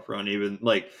playoff run. Even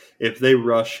like if they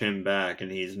rush him back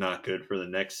and he's not good for the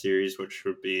next series, which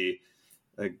would be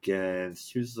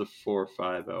against who's the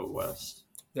 4-5 out west?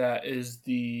 That's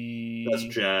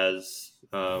Jazz,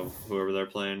 whoever they're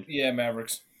playing. Yeah,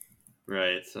 Mavericks.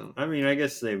 Right. So I mean, I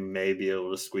guess they may be able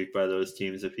to squeak by those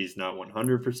teams if he's not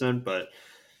 100%, but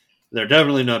they're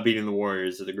definitely not beating the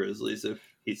Warriors or the Grizzlies if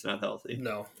he's not healthy.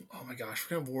 No. Oh my gosh,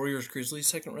 we're gonna have Warriors Grizzlies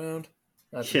second round.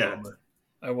 That's yeah. a bummer.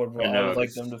 I would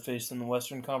like them to face in the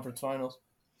Western Conference Finals.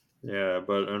 Yeah,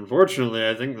 but unfortunately,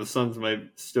 I think the Suns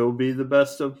might still be the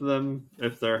best of them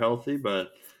if they're healthy.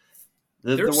 But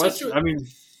the West, I mean,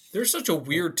 they're such a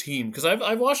weird team because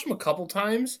I've watched them a couple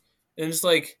times, and it's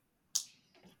like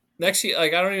next year,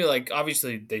 like I don't even like.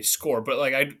 Obviously, they score, but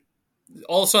like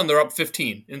all of a sudden they're up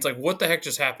 15, and it's like, what the heck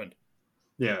just happened?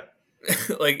 Yeah.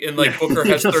 Booker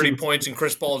has 30 points and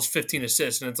Chris Paul has 15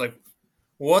 assists, and it's like,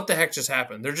 what the heck just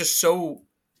happened? They're just so,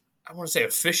 I want to say,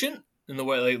 efficient in the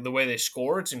way they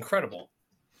score. It's incredible.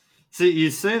 See,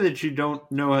 you say that you don't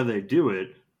know how they do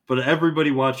it, but everybody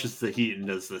watches the Heat and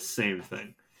does the same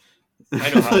thing.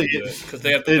 I know how they do it because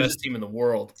they have the best team in the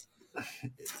world.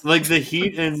 Like the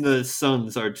Heat and the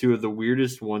Suns are two of the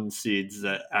weirdest one seeds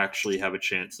that actually have a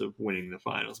chance of winning the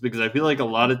finals, because I feel like a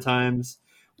lot of times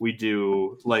we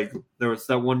do, like there was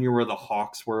that one year where the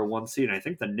Hawks were a 1 seed, and I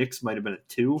think the Knicks might have been a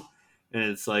 2, and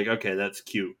it's like, okay, that's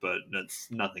cute, but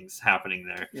nothing's happening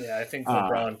there. Yeah, I think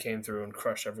LeBron came through and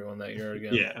crushed everyone that year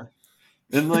again. Yeah.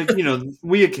 And like,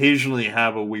 we occasionally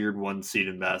have a weird 1 seed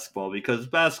in basketball because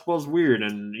basketball's weird,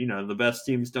 and the best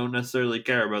teams don't necessarily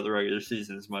care about the regular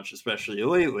season as much, especially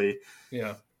lately.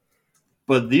 Yeah.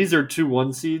 But these are 2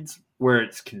 1 seeds where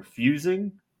it's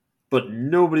confusing, but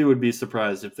nobody would be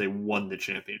surprised if they won the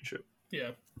championship.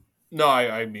 Yeah. No,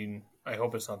 I mean, I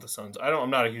hope it's not the Suns. I'm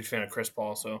not a huge fan of Chris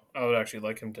Paul, so I would actually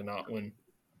like him to not win.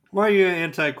 Why are you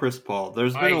anti-Chris Paul?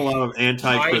 There's been a lot of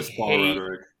anti-Chris Paul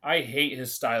rhetoric. I hate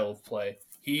his style of play.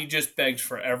 He just begs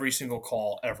for every single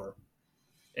call ever.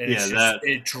 And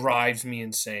it drives me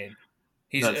insane.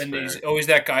 He's always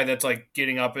that guy that's like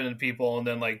getting up into people and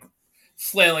then like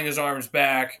flailing his arms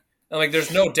back. And like,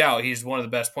 there's no doubt he's one of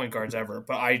the best point guards ever,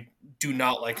 but I do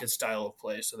not like his style of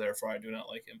play, so therefore I do not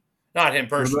like him. Not him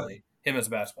personally, him as a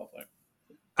basketball player.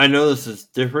 I know this is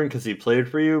different because he played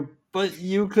for you, but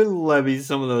you could levy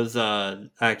some of those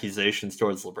accusations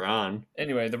towards LeBron.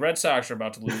 Anyway, the Red Sox are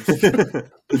about to lose.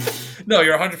 No,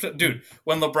 you're 100%. Dude,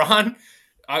 when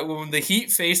when the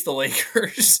Heat faced the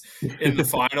Lakers in the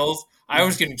finals, I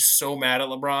was getting so mad at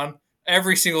LeBron.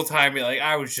 Every single time,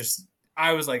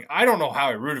 I was like, I don't know how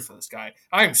I rooted for this guy.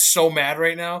 I am so mad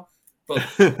right now. But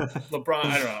LeBron,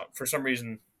 I don't know, for some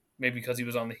reason, maybe because he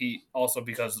was on the Heat, also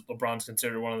because LeBron's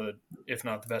considered one of the, if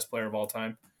not the best player of all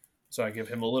time. So I give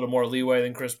him a little more leeway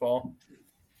than Chris Paul.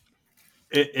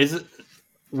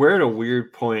 We're at a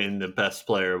weird point in the best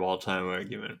player of all time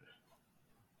argument.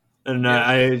 And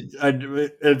yeah.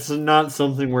 It's not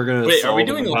something we're going to. Wait, are we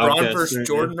doing LeBron versus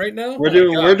Jordan right now? We're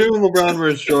doing LeBron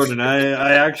versus Jordan.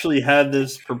 I actually had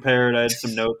this prepared. I had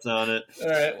some notes on it.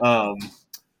 All right.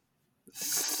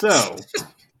 So you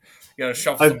gotta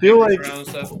shuffle. I feel like. Around and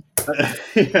stuff.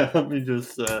 Yeah, let me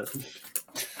just.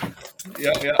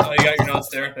 Yeah. You got your notes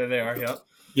there. There they are. Yeah.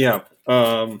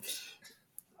 Yeah.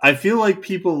 I feel like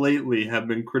people lately have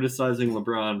been criticizing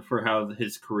LeBron for how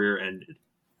his career ended.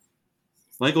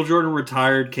 Michael Jordan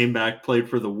retired, came back, played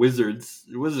for the Wizards.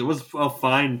 It was a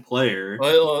fine player.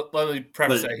 Let me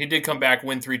preface that. He did come back,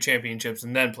 win 3 championships,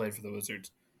 and then played for the Wizards.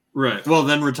 Right. Well,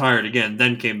 then retired again,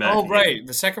 then came back. Oh, again. Right.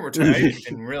 The second return. I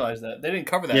didn't realize that. They didn't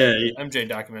cover that in the MJ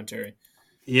documentary.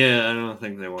 Yeah, I don't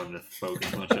think they wanted to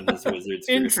focus much on this Wizards.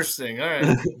 Interesting. All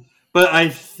right. But I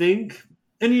think,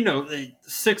 and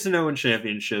 6-0 in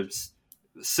championships,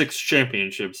 6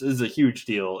 championships is a huge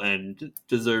deal and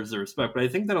deserves the respect. But I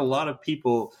think that a lot of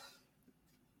people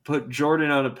put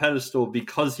Jordan on a pedestal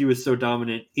because he was so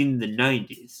dominant in the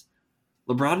 90s.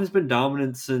 LeBron has been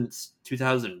dominant since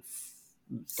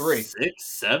 2006,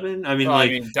 7. I mean, Well, I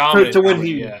like mean, dominant, to when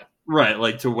dominant, he yeah. right,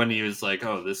 like to when he was like,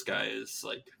 oh, this guy is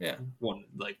like Yeah. one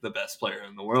like the best player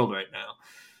in the world right now.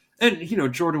 And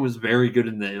Jordan was very good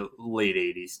in the late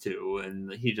 80s too,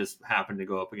 and he just happened to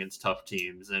go up against tough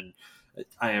teams. And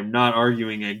I am not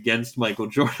arguing against Michael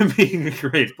Jordan being a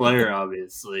great player,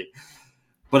 obviously,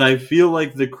 but I feel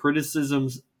like the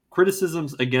criticisms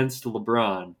against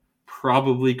LeBron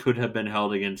probably could have been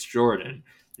held against Jordan.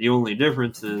 The only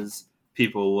difference is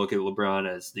people look at LeBron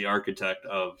as the architect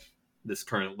of this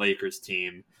current Lakers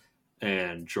team,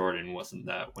 and Jordan wasn't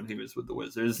that when he was with the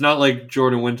Wizards. It's not like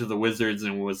Jordan went to the Wizards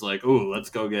and was like, "Oh, let's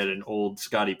go get an old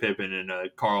Scottie Pippen and a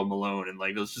Karl Malone, and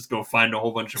like let's just go find a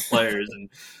whole bunch of players and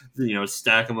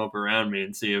stack them up around me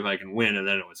and see if I can win." And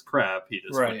then it was crap. He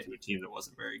just went to a team that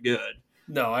wasn't very good.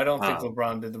 No, I don't think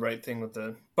LeBron did the right thing with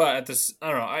the. But at this,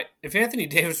 I don't know. If Anthony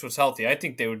Davis was healthy, I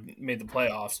think they would made the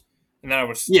playoffs, and then I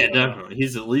was. Yeah, definitely.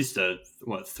 He's at least a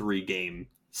 3-game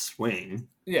swing.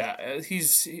 Yeah,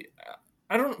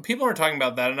 I don't. People aren't talking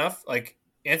about that enough. Like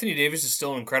Anthony Davis is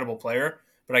still an incredible player,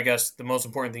 but I guess the most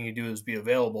important thing you do is be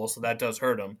available, so that does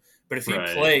hurt him. But if he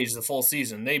plays the full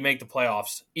season, they make the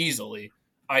playoffs easily.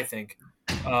 I think.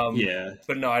 Yeah,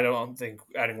 but no, I don't think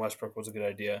adding Westbrook was a good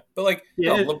idea. But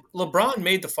LeBron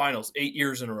made the finals 8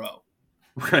 years in a row,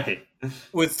 right,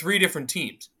 with 3 different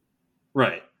teams,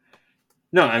 right.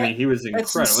 No, I mean he was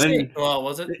incredible. Well,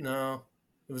 was it? No,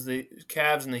 it was the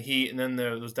Cavs and the Heat, and then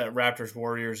there was that Raptors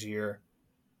Warriors year,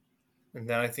 and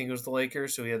then I think it was the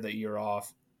Lakers. So he had that year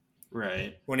off,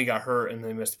 right, when he got hurt and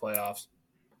they missed the playoffs.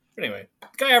 But anyway, the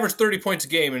guy averaged 30 points a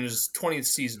game in his 20th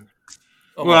season.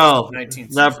 Well,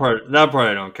 that part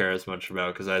I don't care as much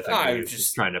about because I think he was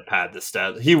just trying to pad the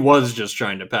stats. He was just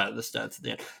trying to pad the stats at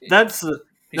the end. That's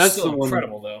still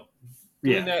incredible though.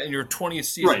 Doing that in your 20th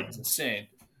season is insane.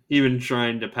 Even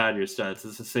trying to pad your stats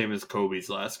is the same as Kobe's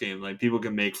last game. Like people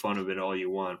can make fun of it all you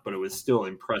want, but it was still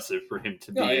impressive for him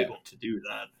to be able to do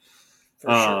that.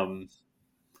 For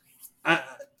sure.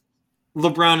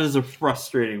 LeBron is a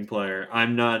frustrating player.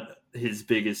 I'm not his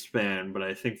biggest fan, but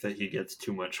I think that he gets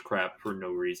too much crap for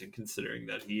no reason, considering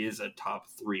that he is a top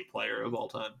 3 player of all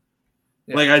time.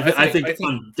 Yeah, I think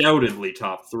undoubtedly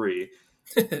top 3,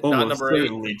 almost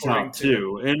certainly top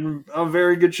 2, and a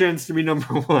very good chance to be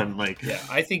number 1.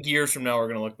 I think years from now we're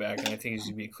going to look back, and I think he's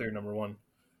going to be a clear number 1.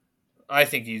 I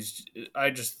think I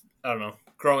don't know.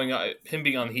 Growing up, him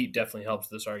being on the Heat definitely helps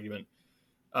this argument.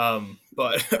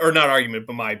 But or not argument,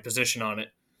 but my position on it.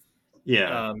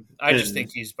 Yeah, I just think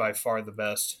he's by far the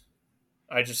best.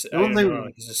 I don't know.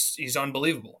 He's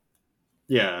unbelievable.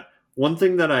 Yeah, one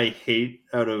thing that I hate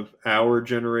out of our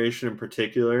generation in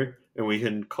particular, and we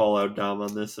can call out Dom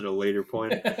on this at a later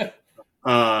point.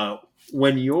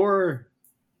 When you're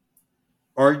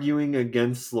arguing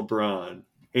against LeBron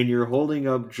and you're holding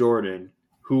up Jordan,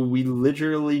 who we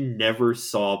literally never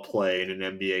saw play in an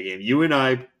NBA game. You and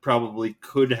I probably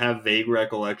could have vague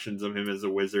recollections of him as a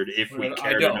Wizard if we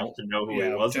cared enough to know who he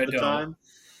was at the time.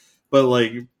 But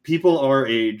people our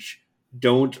age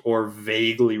don't or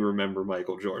vaguely remember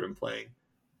Michael Jordan playing.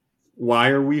 Why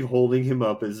are we holding him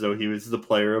up as though he was the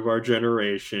player of our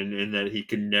generation and that he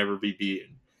could never be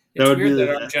beaten? It's weird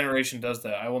that our generation does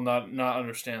that. I will not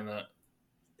understand that.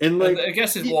 And I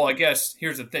guess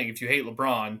here's the thing: if you hate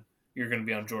LeBron, you're going to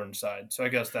be on Jordan's side. So I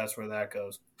guess that's where that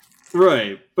goes.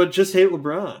 Right. But just hate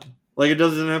LeBron. It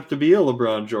doesn't have to be a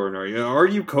LeBron Jordan argument.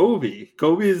 Argue Kobe.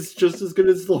 Kobe is just as good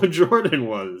as Jordan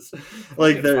was.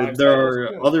 There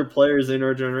are other players in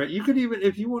our generation. You could even,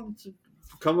 if you wanted to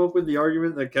come up with the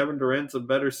argument that Kevin Durant's a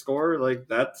better scorer,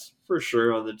 that's for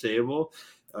sure on the table.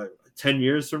 10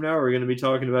 years from now, we're going to be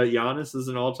talking about Giannis as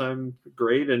an all-time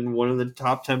great and one of the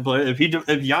top 10 players. If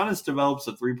Giannis develops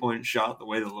a three-point shot the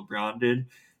way that LeBron did,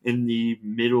 in the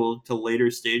middle to later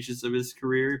stages of his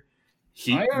career,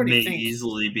 he may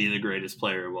easily be the greatest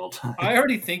player of all time. I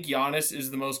already think Giannis is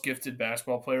the most gifted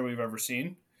basketball player we've ever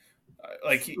seen.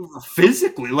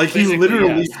 Physically, he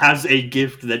literally has a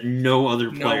gift that no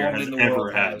other player has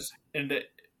ever had. And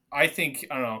I think,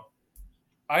 I don't know,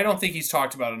 I don't think he's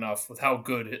talked about enough with how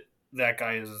good that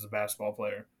guy is as a basketball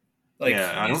player.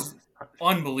 He's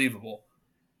unbelievable.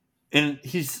 And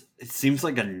it seems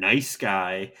like a nice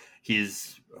guy.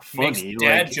 He's funny. He makes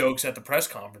dad jokes at the press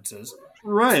conferences.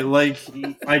 Right.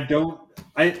 You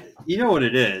know what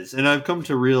it is. And I've come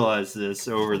to realize this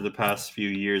over the past few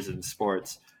years in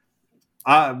sports.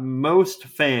 Most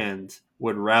fans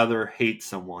would rather hate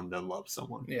someone than love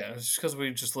someone. Yeah, it's just because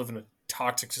we just live in a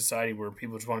toxic society where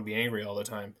people just want to be angry all the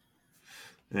time.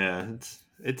 Yeah,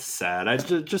 It's sad. I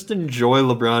just enjoy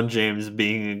LeBron James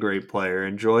being a great player.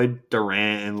 Enjoy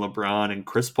Durant and LeBron and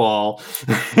Chris Paul.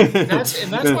 And that's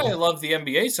why I love the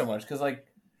NBA so much because like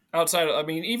outside, I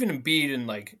mean, even Embiid and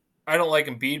like I don't like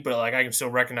Embiid, but like I can still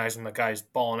recognize him. The guy's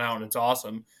balling out and it's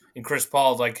awesome. And Chris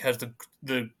Paul like has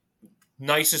the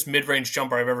nicest mid range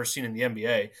jumper I've ever seen in the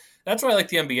NBA. That's why I like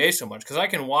the NBA so much because I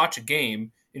can watch a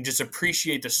game and just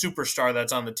appreciate the superstar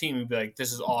that's on the team and be like,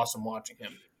 this is awesome watching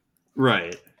him.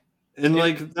 Right. And In,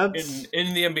 like that's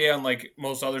in the NBA, unlike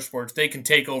most other sports, they can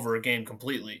take over a game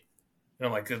completely. And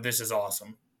I'm like, this is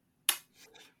awesome.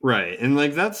 right. And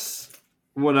like that's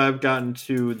what I've gotten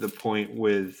to the point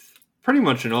with pretty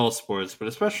much in all sports, but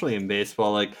especially in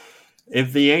baseball. Like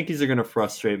if the Yankees are going to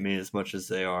frustrate me as much as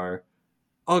they are,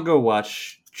 I'll go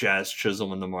watch Jazz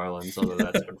Chisholm and the Marlins, although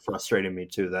that's been frustrating me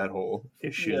too, that whole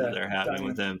issue that they're having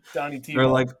with him. Donnie Or T-Ball.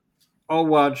 like I'll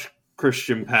watch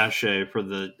Christian Pache for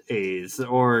the A's,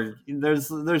 or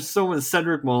there's so much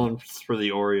Cedric Mullins for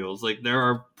the Orioles. Like there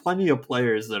are plenty of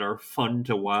players that are fun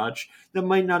to watch that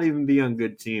might not even be on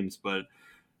good teams, but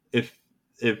if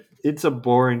it's a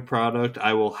boring product,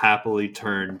 I will happily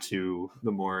turn to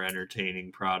the more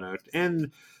entertaining product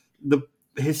and the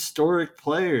historic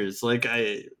players. Like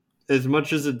as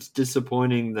much as it's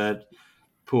disappointing that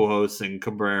Pujols and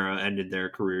Cabrera ended their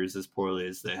careers as poorly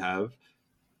as they have,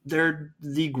 they're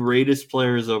the greatest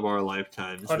players of our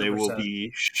lifetimes. 100%. They will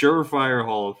be surefire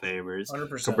Hall of Famers.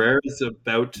 100%. Cabrera is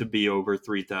about to be over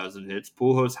 3,000 hits.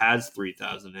 Pujols has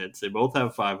 3,000 hits. They both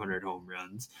have 500 home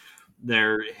runs.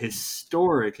 They're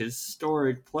historic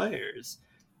players.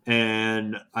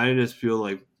 And I just feel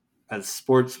like as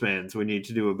sports fans, we need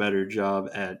to do a better job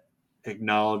at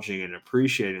acknowledging and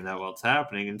appreciating that while it's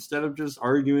happening instead of just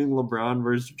arguing LeBron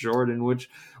versus Jordan, which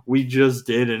we just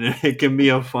did, and it can be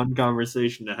a fun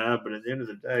conversation to have. But at the end of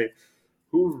the day,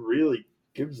 who really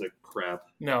gives a crap?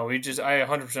 No, I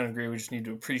 100% agree. We just need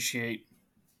to appreciate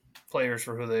players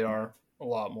for who they are a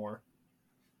lot more.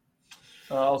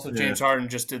 Also, James Harden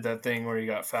just did that thing where he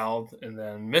got fouled and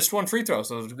then missed one free throw.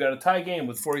 So we've got a tie game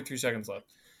with 43 seconds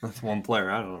left. That's one player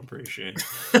I don't appreciate.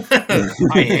 I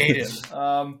hate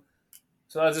him.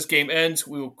 So as this game ends,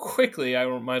 we will quickly, I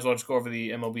might as well just go over the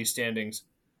MLB standings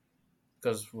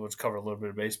because we'll just cover a little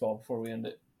bit of baseball before we end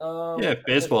it. Yeah,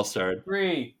 baseball started.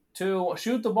 3, 2,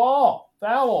 shoot the ball.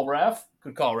 Foul, ref.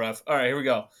 Good call, ref. All right, here we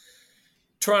go.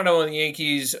 Toronto and the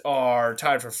Yankees are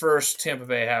tied for first. Tampa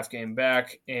Bay half game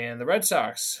back, and the Red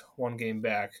Sox 1 game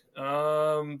back.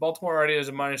 Baltimore already has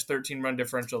a minus 13 run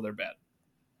differential. They're bad.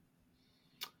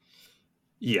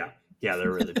 Yeah,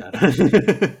 they're really bad.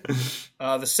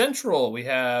 The Central, we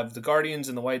have the Guardians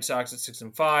and the White Sox at 6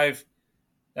 and 5.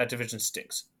 That division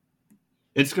stinks.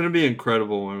 It's going to be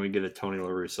incredible when we get a Tony La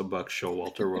Russa Buck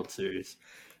Showalter World Series.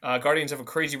 Guardians have a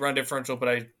crazy run differential, but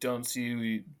I don't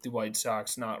see the White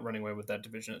Sox not running away with that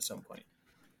division at some point.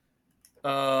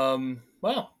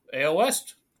 Well, AL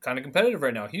West, kind of competitive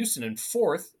right now. Houston in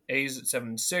 4th, A's at 7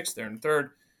 and 6, they're in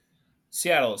 3rd.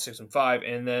 Seattle at 6 and 5,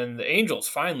 and then the Angels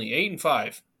finally 8 and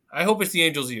 5. I hope it's the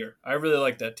Angels' year. I really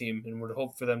like that team, and would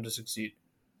hope for them to succeed.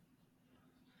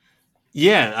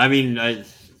 Yeah, I mean,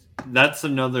 that's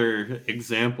another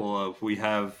example of we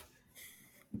have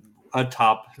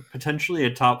potentially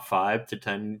a top 5 to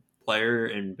 10 player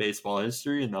in baseball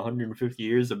history in the 150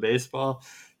 years of baseball,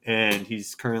 and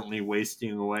he's currently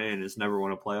wasting away and has never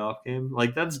won a playoff game.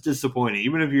 Like, that's disappointing.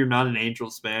 Even if you're not an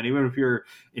Angels fan, even if you're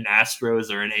an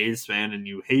Astros or an A's fan and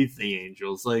you hate the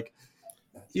Angels, like,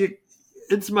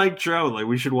 it's Mike Trout. Like,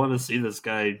 we should want to see this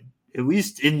guy at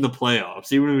least in the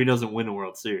playoffs, even if he doesn't win a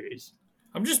World Series.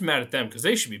 I'm just mad at them because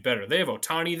they should be better. They have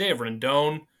Ohtani, they have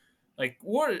Rendon. Like,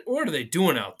 what are they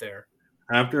doing out there?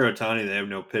 After Ohtani, they have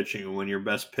no pitching, and when your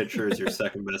best pitcher is your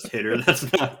second best hitter,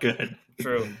 that's not good.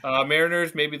 True.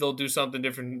 Mariners, maybe they'll do something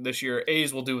different this year.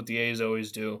 A's will do what the A's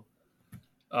always do.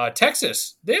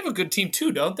 Texas, they have a good team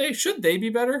too, don't they? Should they be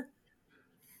better?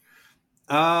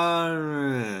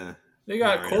 They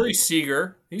got Corey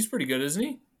Seager. He's pretty good, isn't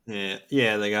he?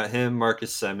 Yeah, they got him,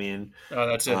 Marcus Semien. Oh,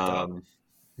 that's it, though.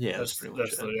 Yeah, that's pretty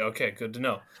much it. Okay, good to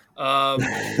know.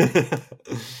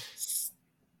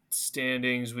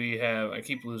 Standings, we have. I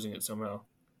keep losing it somehow.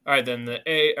 All right, then the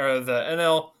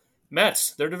NL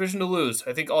Mets, their division to lose.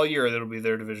 I think all year it'll be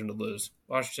their division to lose.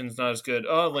 Washington's not as good.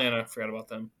 Oh, Atlanta, forgot about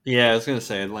them. Yeah, I was gonna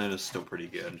say Atlanta's still pretty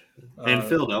good, and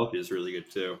Philadelphia's really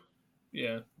good too.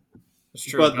 Yeah, that's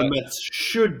true. But the Mets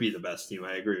should be the best team.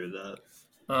 I agree with that.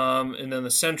 And then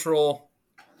the Central,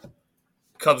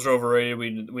 Cubs are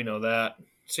overrated. We know that.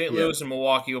 St. Louis and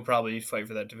Milwaukee will probably fight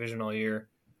for that division all year.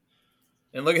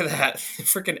 And look at that.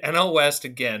 Freaking NL West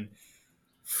again.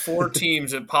 4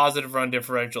 teams at positive run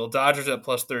differential. Dodgers at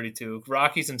plus 32.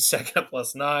 Rockies in second at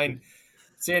plus 9.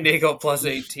 San Diego at plus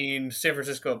 18. San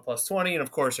Francisco at plus 20. And,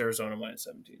 of course, Arizona minus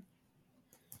 17.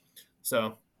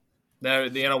 So, now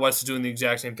the NL West is doing the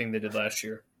exact same thing they did last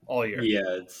year, all year.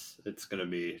 Yeah, it's going to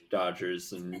be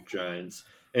Dodgers and Giants.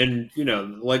 And,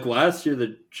 like last year,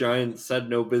 the Giants had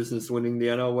no business winning the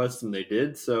NL West, and they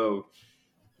did. So,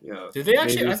 did they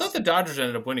actually? I thought the Dodgers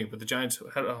ended up winning, but the Giants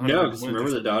had 100 No, because wins.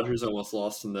 remember the Dodgers almost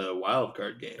lost in the wild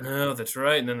card game. Oh, that's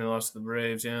right. And then they lost to the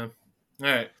Braves, yeah. All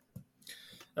right.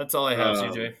 That's all I have,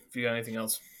 CJ. If you got anything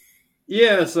else.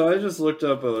 Yeah, so I just looked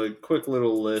up a quick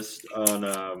little list on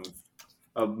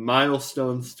of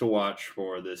milestones to watch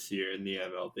for this year in the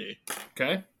MLB.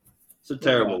 Okay. It's a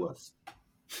terrible list.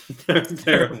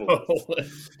 Terrible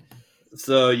list.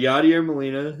 So Yadier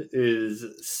Molina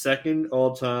is second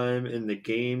all time in the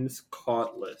games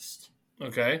caught list.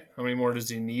 Okay. How many more does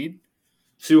he need?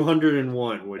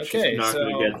 201, which he's not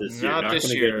going to get this year. Not going to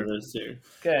get this year.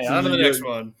 Okay, on to the next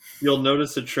one. You'll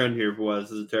notice a trend here for why this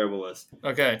is a terrible list.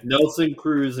 Okay. Nelson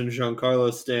Cruz and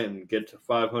Giancarlo Stanton get to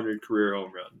 500 career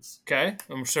home runs. Okay.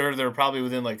 I'm sure they're probably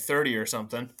within like 30 or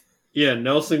something. Yeah,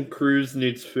 Nelson Cruz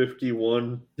needs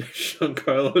 51.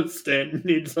 Giancarlo Stanton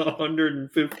needs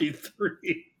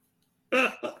 153.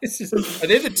 Are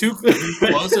they the two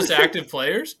closest active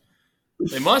players?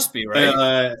 They must be,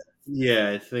 right? Yeah,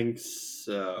 I think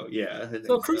so. Yeah, I think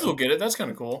so Cruz will get it. That's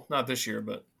kind of cool. Not this year,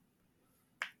 but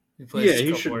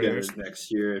he should get it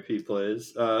next year if he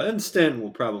plays. And Stanton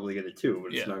will probably get it too,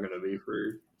 but it's not going to be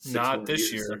for 6 not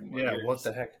this years, year. Yeah, years. What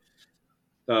the heck?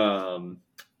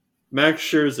 Max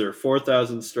Scherzer,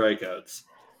 4,000 strikeouts.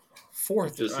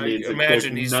 Just needs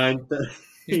imagine he's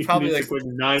probably like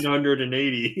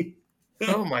 980.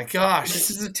 Oh my gosh,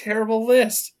 this is a terrible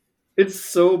list. It's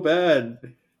so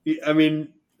bad. I mean,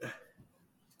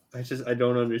 I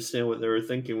don't understand what they were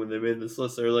thinking when they made this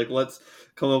list. They were like, let's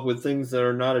come up with things that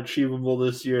are not achievable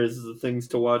this year. This is the things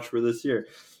to watch for this year.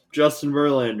 Justin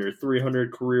Verlander,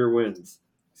 300 career wins.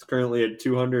 He's currently at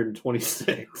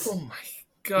 226. Oh my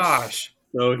gosh.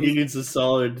 So he needs a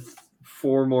solid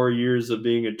 4 more years of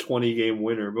being a 20-game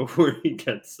winner before he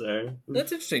gets there.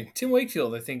 That's interesting. Tim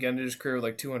Wakefield, I think, ended his career with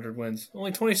like 200 wins.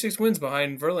 Only 26 wins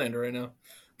behind Verlander right now.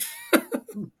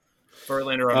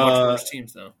 Verlander on much worse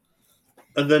teams, though.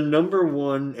 And then number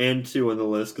 1 and 2 on the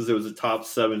list, because it was a top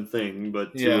 7 thing,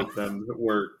 but 2 of them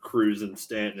were Cruz and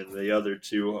Stanton, and the other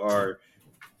 2 are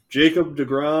Jacob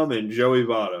deGrom and Joey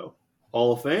Votto.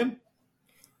 Hall of Fame?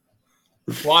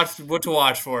 What to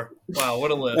watch for? Wow,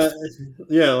 what a list!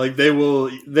 Yeah, like they will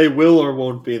or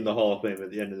won't be in the Hall of Fame at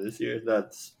the end of this year.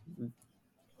 That's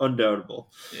undoubtable.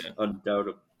 Yeah,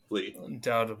 undoubtedly.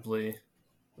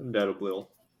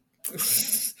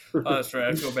 Oh, that's right. I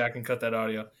have to go back and cut that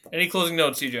audio. Any closing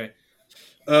notes, CJ?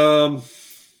 I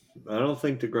don't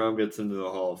think deGrom gets into the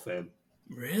Hall of Fame.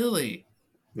 Really?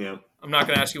 Yeah. I'm not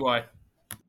going to ask you why.